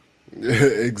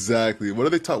 exactly. What are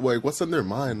they talk like what's on their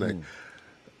mind? Like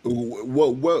Hmm.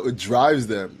 what drives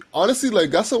them? Honestly,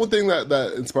 like that's the one thing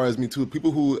that inspires me too.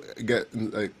 People who get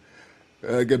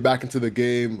back into the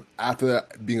game after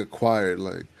that being acquired.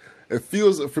 Like it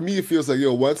feels for me, it feels like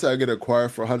yo, once I get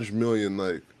acquired for 100 million,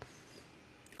 like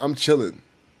I'm chilling.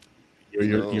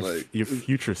 Like Your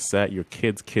future set. Your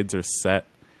kids are set.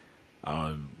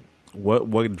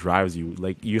 What drives you?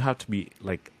 Like you have to be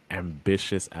like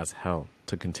ambitious as hell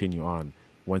to continue on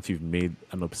once you've made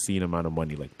an obscene amount of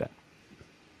money like that.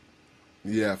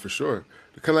 yeah, for sure.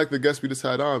 Kind of like the guest we just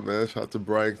had on, man. Shout out to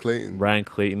Brian Clayton. Ryan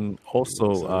Clayton, You know what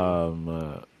I'm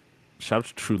also saying? shout out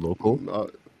to True Local, Uh,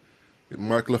 Mark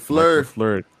Mark Lafleur.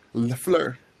 Lafleur.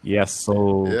 Lafleur. Yes,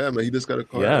 so Yeah, man, he just got yeah,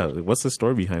 acquired. what's the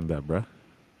story behind that, bruh?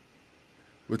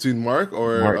 Between Mark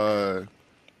or Mark.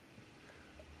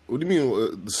 what do you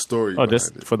mean the story Oh, just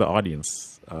behind it? for the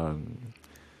audience.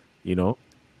 You know?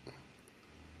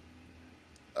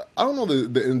 I don't know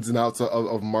the ins and outs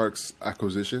of Mark's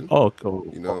acquisition. Oh,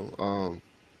 You oh, know,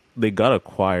 they got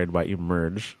acquired by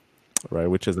Emerge, right?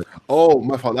 Which is a, oh,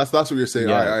 my fault. That's what you're saying.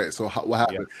 All right, yeah, all right. So what yeah,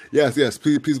 happened? Yes, yes.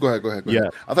 Please go ahead, go ahead, go ahead. yeah.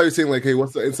 I thought you were saying like, hey,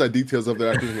 what's the inside details of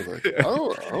their acquisition? I was like,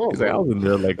 I don't He's like, I know. was in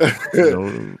there, like, you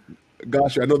know,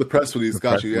 Got you. I know the press release. the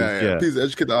Got press you. release. Yeah, yeah. Yeah, Please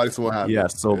educate the audience on what yeah.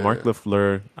 happened. So Mark Yeah.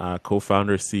 Lafleur,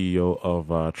 co-founder, CEO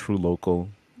of True Local,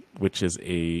 which is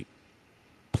a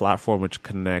platform which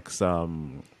connects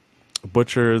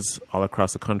butchers all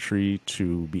across the country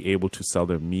to be able to sell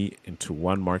their meat into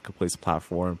one marketplace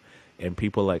platform, and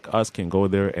people like us can go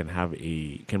there and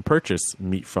can purchase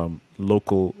meat from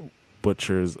local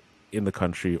butchers in the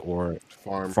country or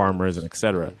farmers and Farmers.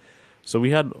 etc. Yeah. So we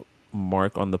had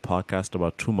Mark on the podcast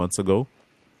about 2 months ago,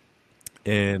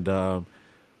 and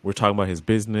we're talking about his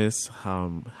business,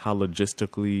 how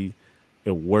logistically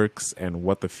it works, and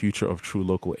what the future of True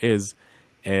Local is.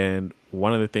 And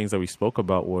one of the things that we spoke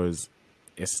about was,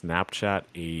 is Snapchat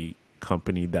a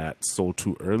company that sold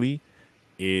too early?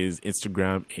 Is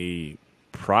Instagram a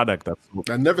product I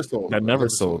never sold. that I never never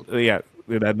sold? sold. Yeah,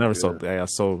 that never Yeah. sold. Yeah,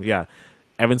 so yeah,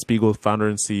 Evan Spiegel, founder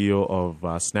and CEO of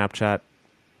Snapchat,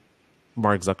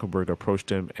 Mark Zuckerberg approached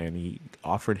him and he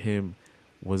offered him,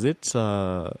 was it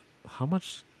how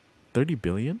much? 30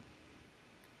 billion?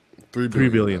 3 3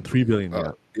 billion, I billion, 3 believe. billion,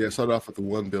 yeah. Yeah, it started off with the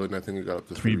 1 billion. I think we got up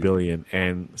to 3 three. billion.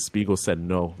 And Spiegel said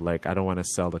no, like I don't want to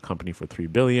sell the company for 3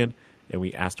 billion. And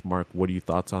we asked Mark, what are your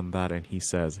thoughts on that? And he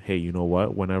says, hey, you know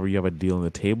what? Whenever you have a deal on the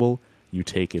table, you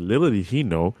take it. Little did he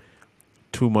know,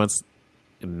 2 months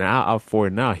now out for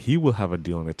now, he will have a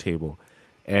deal on the table.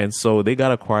 And so they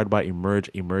got acquired by Emerge.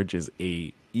 Emerge is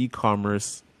a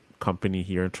e-commerce company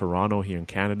here in Toronto, here in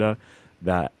Canada,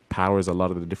 that powers a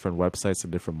lot of the different websites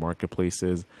and different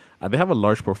marketplaces. They have a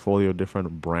large portfolio of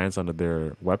different brands under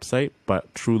their website,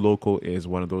 but True Local is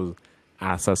one of those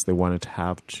assets they wanted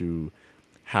to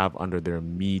have under their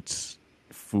meat,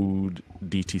 food,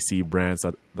 DTC brands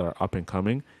that are up and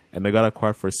coming. And they got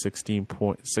acquired for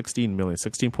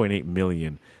 16.8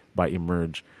 million by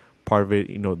Emerge. Part of it,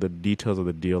 the details of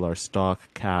the deal are stock,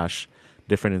 cash,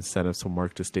 different incentives for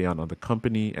Mark to stay on the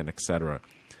company, and etc.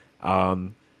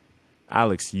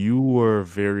 Alex, you were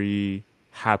very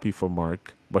happy for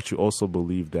Mark, but you also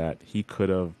believe that he could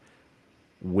have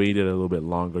waited a little bit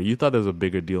longer. You thought there was a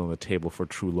bigger deal on the table for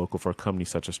True Local, for a company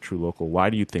such as True Local. Why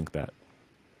do you think that?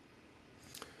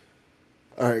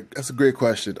 All right, that's a great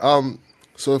question.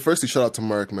 So firstly, shout out to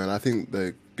Mark, man. I think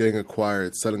that getting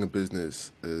acquired, selling a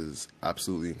business is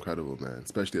absolutely incredible, man.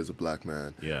 Especially as a black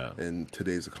man Yeah. in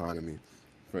today's economy,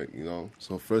 right?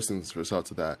 So first things first, out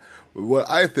to that. What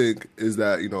I think is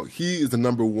that he is the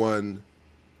number one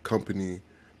company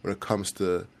when it comes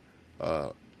to uh,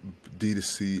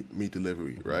 D2C meat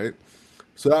delivery, right?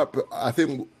 So I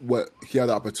think what he had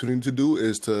the opportunity to do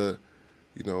is to,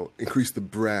 increase the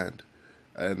brand,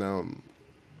 and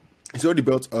he's already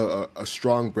built a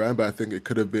strong brand, but I think it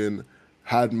could have been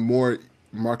had more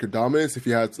market dominance if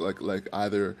he had like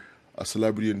either a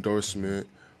celebrity endorsement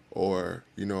or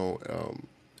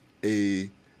a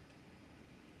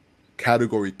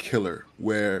category killer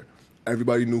where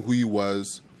everybody knew who he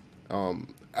was.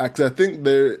 Actually, I think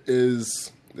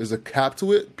there's a cap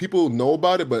to it. People know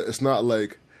about it, but it's not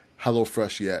like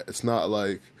HelloFresh yet. It's not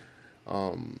like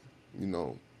you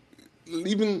know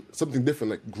even something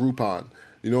different like Groupon.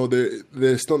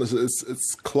 There's still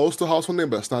it's close to household name,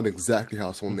 but it's not exactly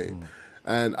household name.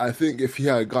 And I think if he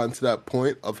had gotten to that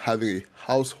point of having a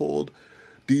household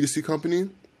D2C company,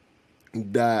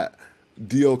 that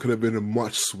deal could have been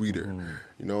much sweeter.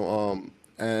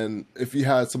 And if you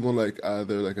had someone like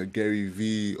either like a Gary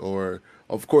Vee, or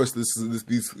of course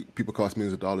these people cost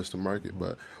millions of dollars to market,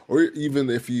 but or even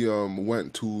if he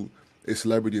went to a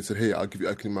celebrity and said, hey, I'll give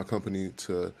you my company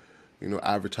to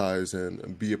advertise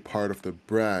and be a part of the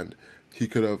brand, he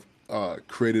could have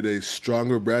created a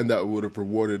stronger brand that would have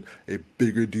rewarded a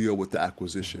bigger deal with the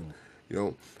acquisition.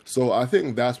 So I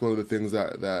think that's one of the things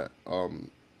that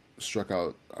struck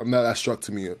out. That struck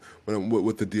to me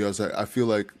with the deals. I feel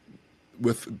like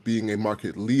with being a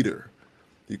market leader,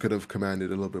 he could have commanded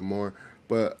a little bit more.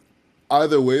 But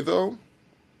either way, though,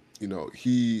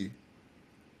 he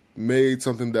made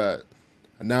something that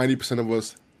 90% of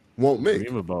us won't make,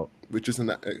 Dream about. which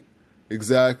isn't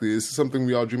exactly. This is something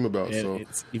we all dream about. And So,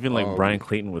 it's even like Brian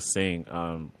Clayton was saying,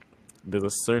 there's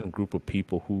a certain group of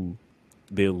people who,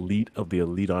 the elite of the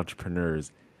elite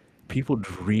entrepreneurs, people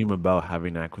dream about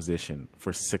having an acquisition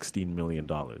for $16 million.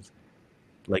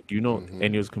 Like,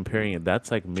 and he was comparing it.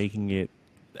 That's like making it.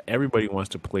 Everybody wants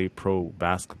to play pro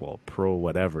basketball, pro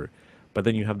whatever, But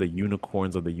then you have the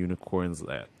unicorns of the unicorns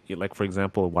that, like for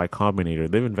example, Y Combinator.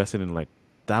 They've invested in like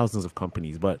thousands of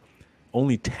companies, but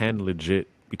only 10 legit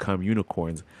become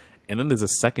unicorns. And then there's a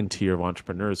second tier of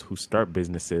entrepreneurs who start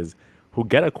businesses who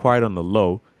get acquired on the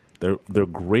low. They're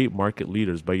great market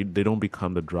leaders, but they don't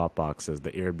become the Dropboxes,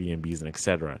 the Airbnbs, and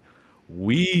etc.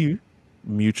 We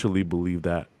mutually believe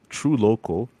that True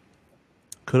Local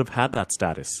could have had that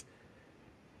status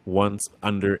once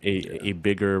under a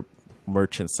bigger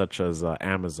merchant such as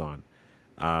Amazon,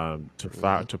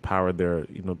 to power their,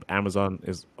 Amazon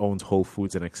owns Whole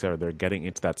Foods and etc. They're getting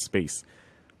into that space.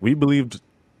 We believed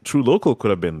True Local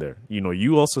could have been there.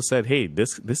 You also said, hey,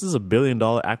 this is $1 billion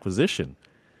acquisition,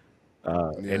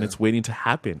 and Yeah, it's waiting to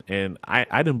happen. And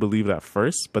I didn't believe it at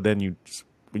first, but then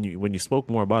when you spoke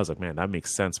more about it, I was like, man, that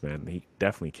makes sense, man. He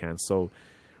definitely can. So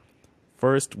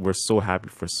first, we're so happy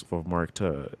for Mark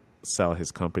to sell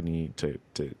his company to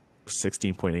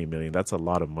 16.8 million. That's a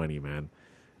lot of money, man.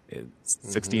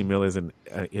 16 mil isn't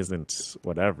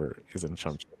whatever, isn't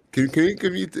chump. you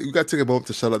got to take a moment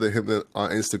to shout out to him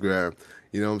on Instagram.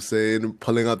 You know what I'm saying?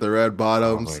 Pulling out the red Oh my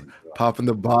bottoms, god. popping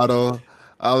the bottle.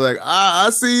 I was like, I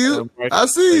see you. Mark I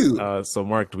see like, you. so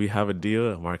Mark, do we have a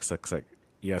deal? And Mark's like,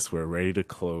 yes, we're ready to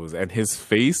close. And his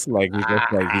face, like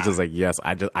he's just like, yes,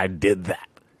 I did that.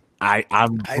 I did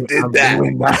I'm that.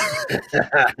 doing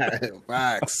that.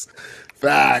 Facts.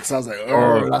 Facts. I was like,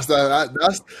 Oh, oh, that's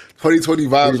 2020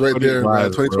 vibes right 2020 there, man.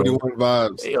 vibes, bro. 2021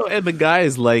 vibes. And the guy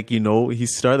is like, he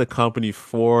started the company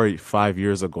 4 5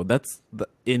 years ago. That's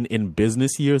in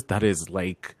business years, that is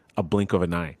like a blink of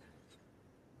an eye.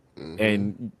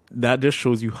 And that just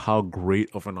shows you how great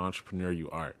of an entrepreneur you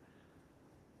are,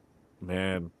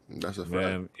 man. That's a fact.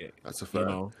 Man, That's a you fact.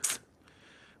 know,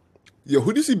 Yo,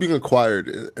 who do you see being acquired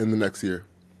in the next year?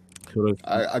 kudos.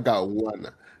 I got one.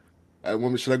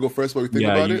 Should I go first while we think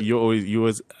Yeah, about you, it? you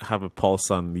always have a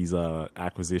pulse on these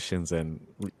acquisitions and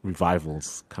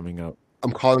revivals coming up.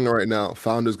 I'm calling it right now.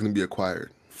 Founder's going to be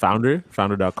acquired.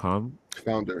 Founder.com.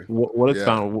 Founder. What is Yeah.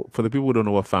 Founder? For the people who don't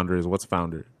know what Founder is, what's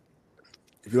Founder?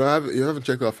 If you haven't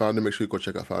checked out Founder, make sure you go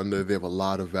check out Founder. They have a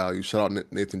lot of value. Shout out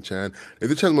Nathan Chan.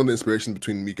 Nathan Chan's one of the inspirations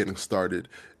between me getting started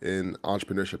in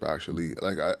entrepreneurship. Actually,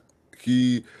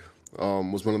 he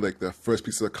was one of like the first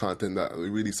pieces of content that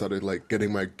really started like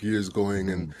getting my gears going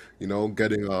and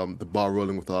getting the ball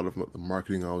rolling with a lot of the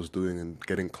marketing I was doing and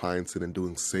getting clients in and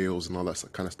doing sales and all that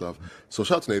kind of stuff. So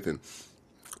shout out to Nathan.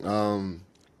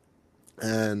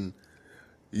 And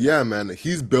yeah, man,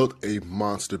 he's built a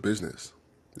monster business.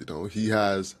 He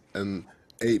has an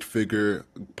 8-figure,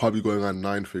 probably going on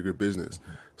 9-figure business.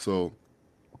 So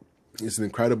it's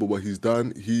incredible what he's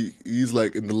done. He's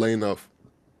like in the lane of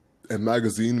a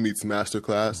magazine meets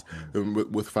masterclass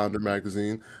with Founder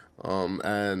Magazine,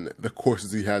 and the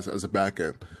courses he has as a back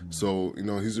end. So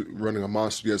he's running a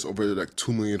monster. He has over like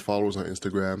 2 million followers on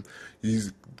Instagram.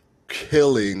 He's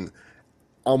killing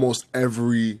almost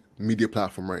every media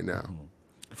platform right now.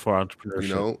 For You entrepreneurship.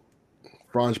 know,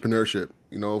 for entrepreneurship.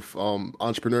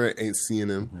 Entrepreneur ain't seeing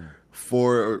him.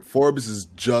 Forbes is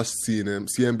just seeing him.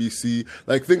 CNBC,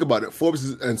 like think about it.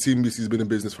 And CNBC has been in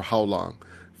business for how long?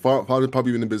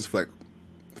 Probably been in business for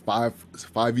like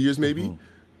 5 years, maybe.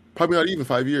 Probably not even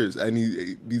 5 years, and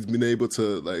he's been able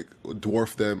to like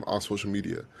dwarf them on social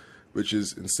media, which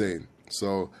is insane.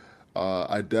 So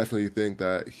I definitely think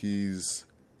that he's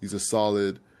a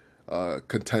solid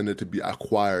contender to be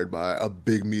acquired by a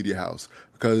big media house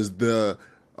because the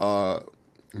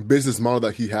business model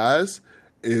that he has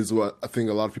is what I think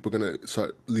a lot of people are gonna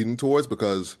start leaning towards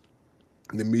because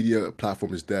the media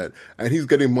platform is dead, and he's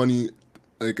getting money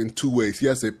like in 2 ways. He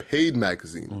has a paid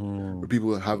magazine where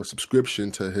people have a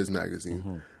subscription to his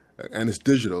magazine, and it's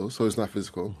digital, so it's not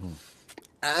physical.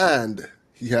 And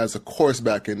he has a course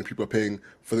back end, and people are paying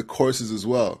for the courses as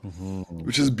well,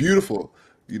 which is beautiful.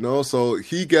 So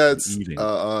he gets Eating.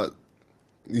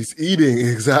 he's eating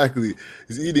exactly.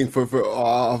 He's eating for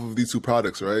off of these two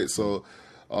products, right? So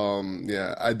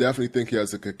yeah, I definitely think he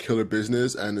has like a killer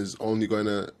business and is only going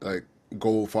to like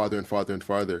go farther and farther and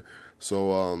farther.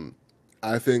 So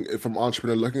I think if I'm an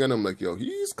entrepreneur looking at him, like, yo,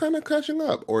 he's kind of catching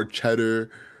up. Or Cheddar,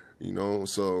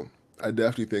 So I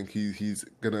definitely think he's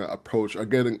gonna approach or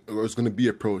is gonna be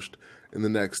approached in the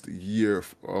next year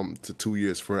to 2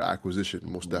 years for acquisition,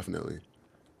 most definitely.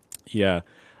 Yeah,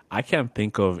 I can't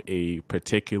think of a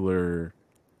particular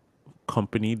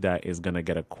company that is going to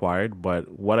get acquired,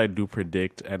 but what I do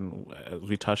predict, and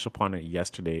we touched upon it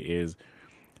yesterday, is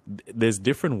there's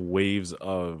different waves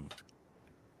of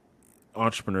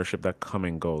entrepreneurship that come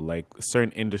and go. Like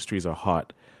certain industries are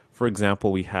hot. For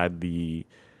example, we had the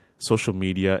social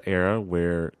media era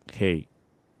where, hey,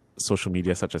 social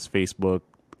media such as Facebook,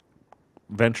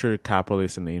 venture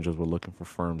capitalists and angels were looking for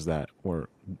firms that were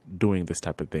doing this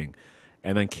type of thing.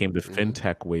 And then came the Mm-hmm.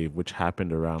 fintech wave, which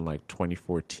happened around like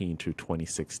 2014 to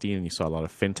 2016. And you saw a lot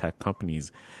of fintech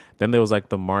companies. Then there was like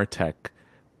the MarTech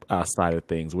side of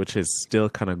things, which is still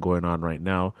kind of going on right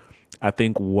now. I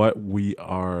think what we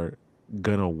are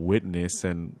going to witness,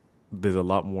 and there's a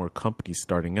lot more companies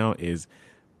starting out, is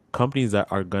companies that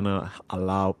are going to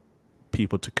allow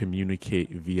people to communicate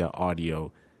via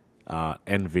audio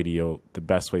and video the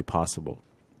best way possible.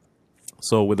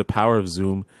 So with the power of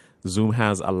Zoom, Zoom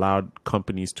has allowed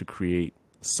companies to create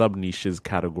sub niches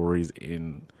categories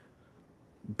in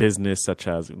business, such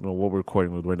as what we're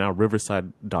recording with right now,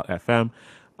 Riverside.fm.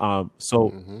 So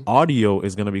Mm-hmm. audio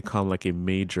is going to become like a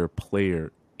major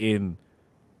player in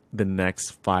the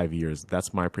next 5 years.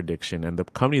 That's my prediction. And the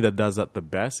company that does that the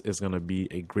best is going to be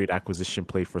a great acquisition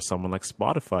play for someone like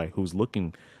Spotify, who's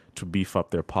looking to beef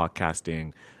up their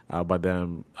podcasting by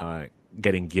them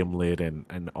getting Gimlet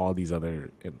and all these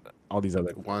other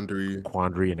Wandery.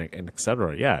 Quandary and et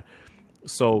cetera. Yeah.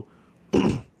 So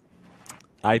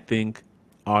I think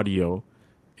audio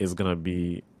is going to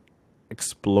be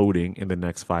exploding in the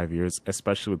next 5 years,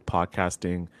 especially with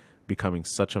podcasting becoming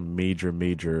such a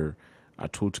major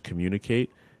tool to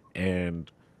communicate and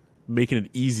making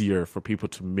it easier for people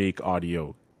to make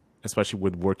audio, especially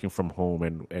with working from home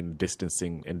and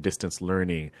distancing and distance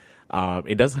learning.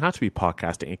 It doesn't have to be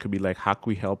podcasting. It could be like, how can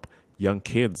we help young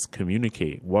kids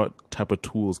communicate? What type of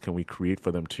tools can we create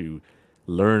for them to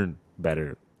learn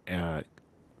better?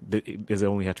 Does it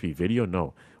only have to be video?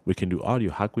 No, we can do audio.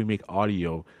 How can we make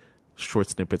audio, short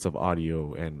snippets of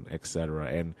audio and etc.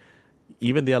 And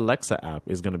even the Alexa app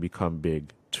is going to become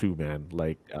big too, man.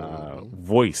 Like Mm-hmm.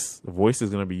 voice is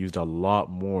going to be used a lot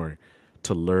more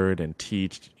to learn and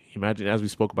teach. Imagine, as we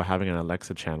spoke about, having an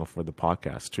Alexa channel for the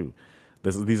podcast too.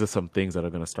 These are some things that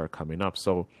are going to start coming up.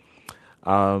 So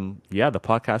yeah, the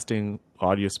podcasting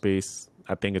audio space,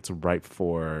 I think it's ripe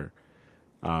for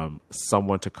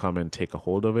someone to come and take a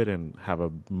hold of it and have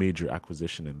a major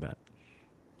acquisition in that.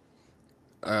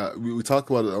 We talked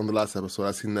about it on the last episode.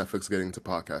 I seen Netflix getting into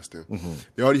podcasting. Mm-hmm.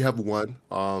 They already have one.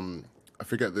 I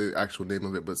forget the actual name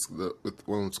of it, but it's with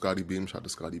one with Scotty Beam. Shout out to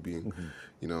Scotty Beam. Mm-hmm.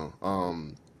 You know,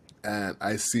 and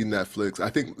I see Netflix. I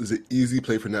think it's an easy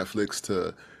play for Netflix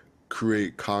to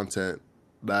create content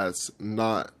that's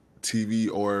not TV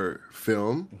or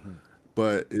film, Mm-hmm.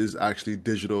 but is actually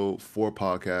digital for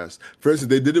podcasts. For instance,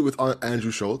 they did it with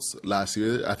Andrew Schultz last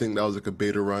year. I think that was like a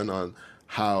beta run on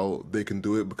how they can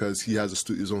do it because he has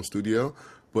his own studio.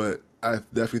 But I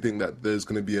definitely think that there's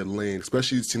going to be a lane,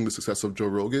 especially seeing the success of Joe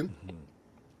Rogan,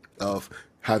 of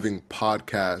having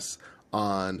podcasts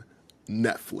on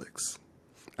Netflix,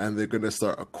 and they're going to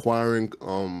start acquiring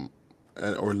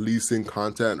or leasing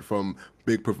content from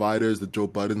big providers, the Joe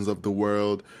Buddens of the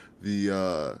world, the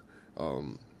Joe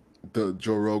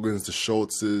Rogans, the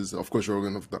Schultzes. Of course, Joe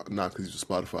Rogan not because he's just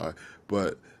Spotify,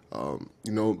 but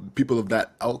you know, people of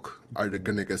that ilk are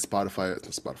going to get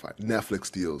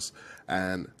Netflix deals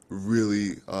and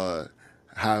really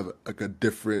have like a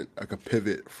different, like a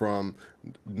pivot from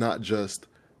not just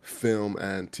film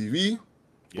and TV,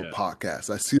 but Yeah. podcasts.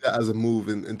 I see that as a move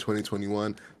in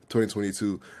 2021,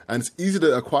 2022. And it's easy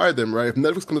to acquire them, right? If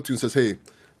Netflix comes up to you and says, hey,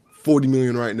 40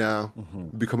 million right now,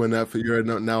 become a Netflix, you're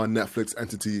now a Netflix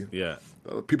entity. Yeah.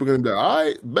 People are gonna be like, all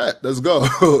right, bet, let's go.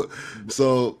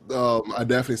 So I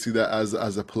definitely see that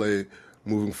as a play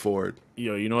moving forward.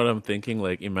 Yo, you know what I'm thinking?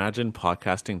 Like, imagine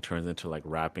podcasting turns into like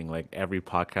rapping. Like, every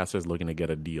podcaster is looking to get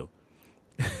a deal.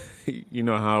 You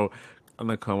know how I'm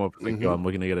gonna come up like, yo, I'm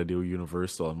looking to get a deal with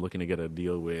Universal. I'm looking to get a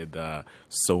deal with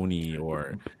Sony,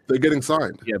 or They're getting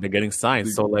signed. yeah, they're getting signed.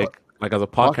 So like as a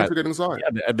Podcasts podcast, are getting signed.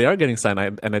 yeah, they are getting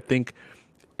signed. And I think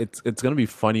it's gonna be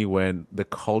funny when the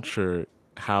culture,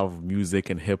 how music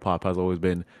and hip hop has always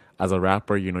been. As a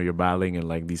rapper, you know, you're battling in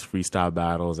like these freestyle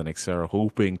battles and etc.,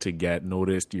 hoping to get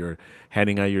noticed. You're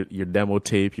handing out your demo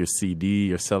tape, your CD,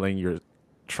 you're selling your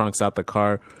trunks out the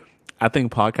car. I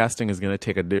think podcasting is gonna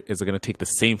take the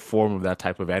same form of that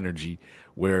type of energy,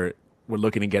 where we're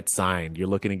looking to get signed. You're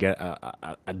looking to get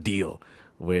a deal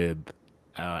with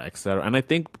etc. And I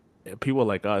think people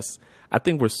like us, I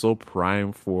think we're so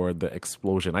primed for the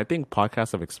explosion. I think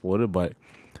podcasts have exploded, but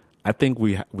I think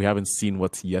we haven't seen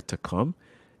what's yet to come.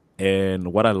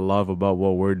 And what I love about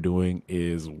what we're doing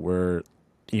is we're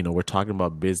talking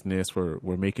about business. We're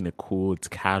making it cool. It's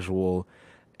casual,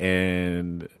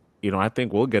 and I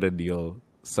think we'll get a deal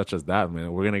such as that,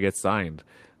 man. We're gonna get signed.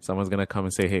 Someone's gonna come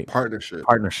and say, "Hey, Partnership.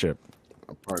 partnership."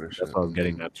 A partnership. That's what I was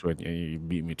getting at to it. And you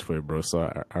beat me to it, bro.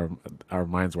 So our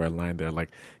minds were aligned there. Like,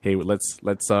 hey, let's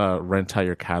rent out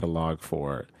your catalog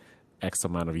for X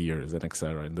amount of years and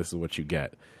etc. And this is what you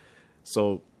get.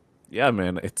 So yeah,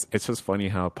 man, it's just funny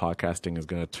how podcasting is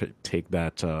gonna take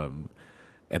that, and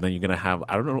then you're gonna have,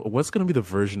 I don't know what's gonna be the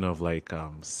version of like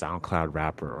SoundCloud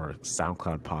rapper or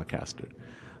SoundCloud podcaster.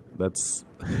 That's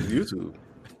YouTube.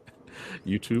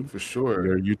 YouTube For sure.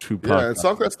 your YouTube Yeah, and podcast.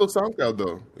 SoundCloud's still SoundCloud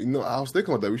though. I was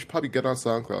thinking about that. We should probably get on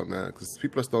SoundCloud, man, because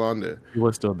people are still on there. You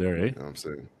are still there, eh? You know what I'm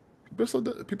saying?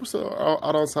 People still are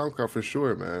out on SoundCloud for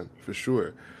sure, man. For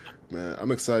sure, man.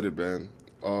 I'm excited, man.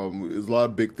 There's a lot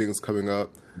of big things coming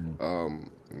up. You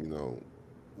know,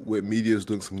 with media is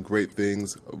doing some great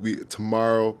things.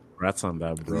 Tomorrow Congrats on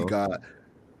that, we bro. got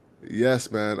yes,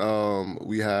 man.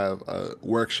 We have a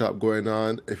workshop going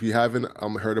on. If you haven't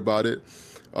heard about it,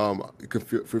 you can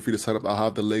feel free to sign up. I'll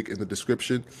have the link in the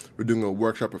description. We're doing a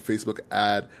workshop for Facebook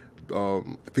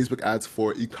ads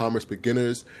for e-commerce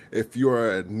beginners. If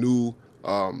you're a new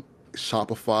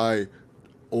Shopify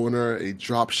owner, a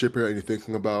drop shipper, and you're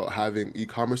thinking about having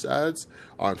e-commerce ads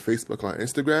on Facebook, on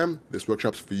Instagram, this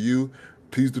workshop's for you.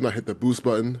 Please do not hit the boost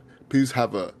button. Please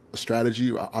have a strategy,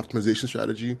 or optimization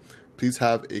strategy. Please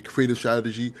have a creative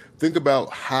strategy. Think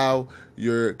about how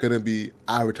you're going to be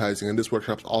advertising, and this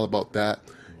workshop's all about that.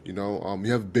 You know, we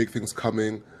have big things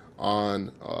coming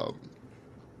on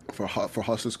for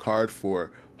Hustler's Card,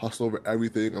 for Hustle Over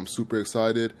Everything. I'm super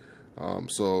excited.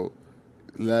 So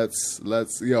let's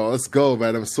go,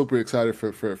 man. I'm super excited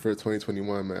for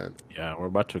 2021, man. Yeah, we're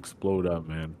about to explode up,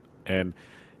 man. And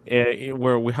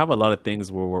we have a lot of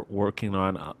things we're working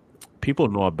on. People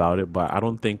know about it, but I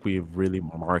don't think we've really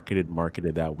marketed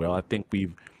that well. I think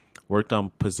we've worked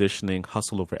on positioning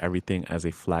Hustle Over Everything as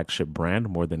a flagship brand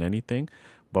more than anything,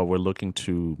 but we're looking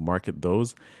to market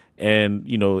those. And,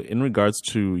 you know, in regards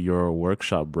to your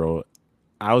workshop, bro,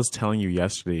 I was telling you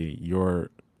yesterday, your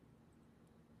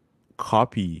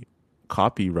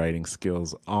copywriting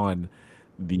skills on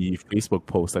the Facebook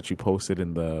post that you posted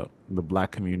in the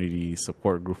Black community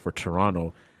support group for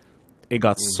Toronto, it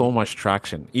got so much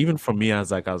traction. Even for me,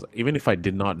 even if I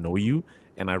did not know you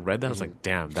and I read that, I was like,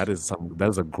 damn, that is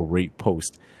a great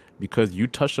post, because you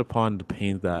touched upon the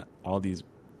pains that all these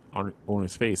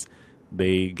owners face.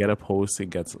 They get a post, it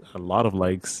gets a lot of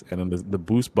likes, and then the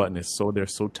boost button is they're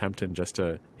so tempted just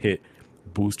to hit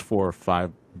boost for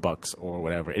 $5 or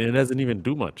whatever, and it doesn't even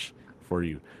do much for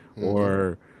you.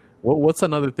 Or what's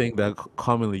another thing that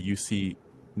commonly you see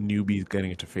newbies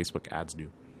getting into Facebook ads do?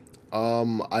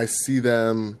 I see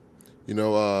them, you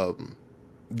know,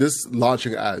 this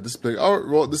launching ad, this being, oh,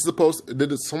 well, this is a post,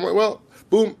 did it somewhere, well,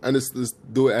 boom, and this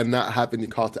do it and not have any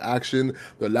call to action.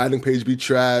 The landing page be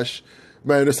trash.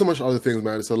 Man, there's so much other things,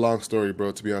 man. It's a long story,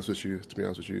 bro, to be honest with you.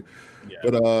 Yeah.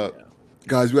 But,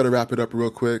 guys, we got to wrap it up real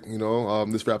quick. You know,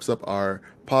 this wraps up our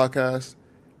podcast.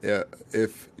 Yeah,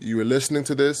 if you were listening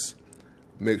to this,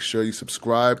 make sure you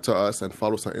subscribe to us and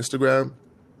follow us on Instagram.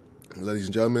 Ladies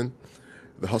and gentlemen,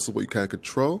 the hustle what you can't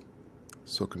control.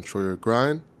 So control your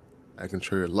grind and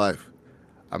control your life.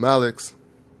 I'm Alex.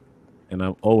 And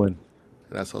I'm Owen.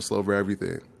 And that's Hustle Over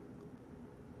Everything.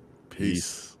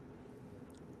 Peace.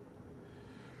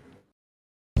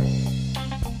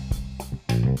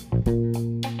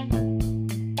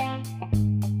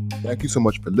 Thank you so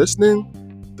much for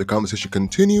listening. The conversation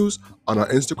continues on our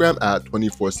Instagram at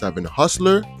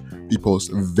 247hustler. We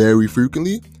post very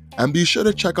frequently. And be sure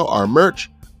to check out our merch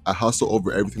at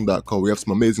hustleovereverything.co. We have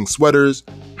some amazing sweaters,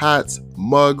 hats,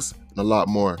 mugs, and a lot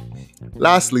more.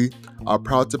 Lastly, our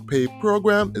Proud to Pay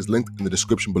program is linked in the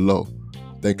description below.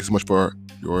 Thank you so much for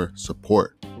your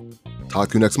support. Talk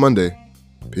to you next Monday.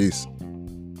 Peace.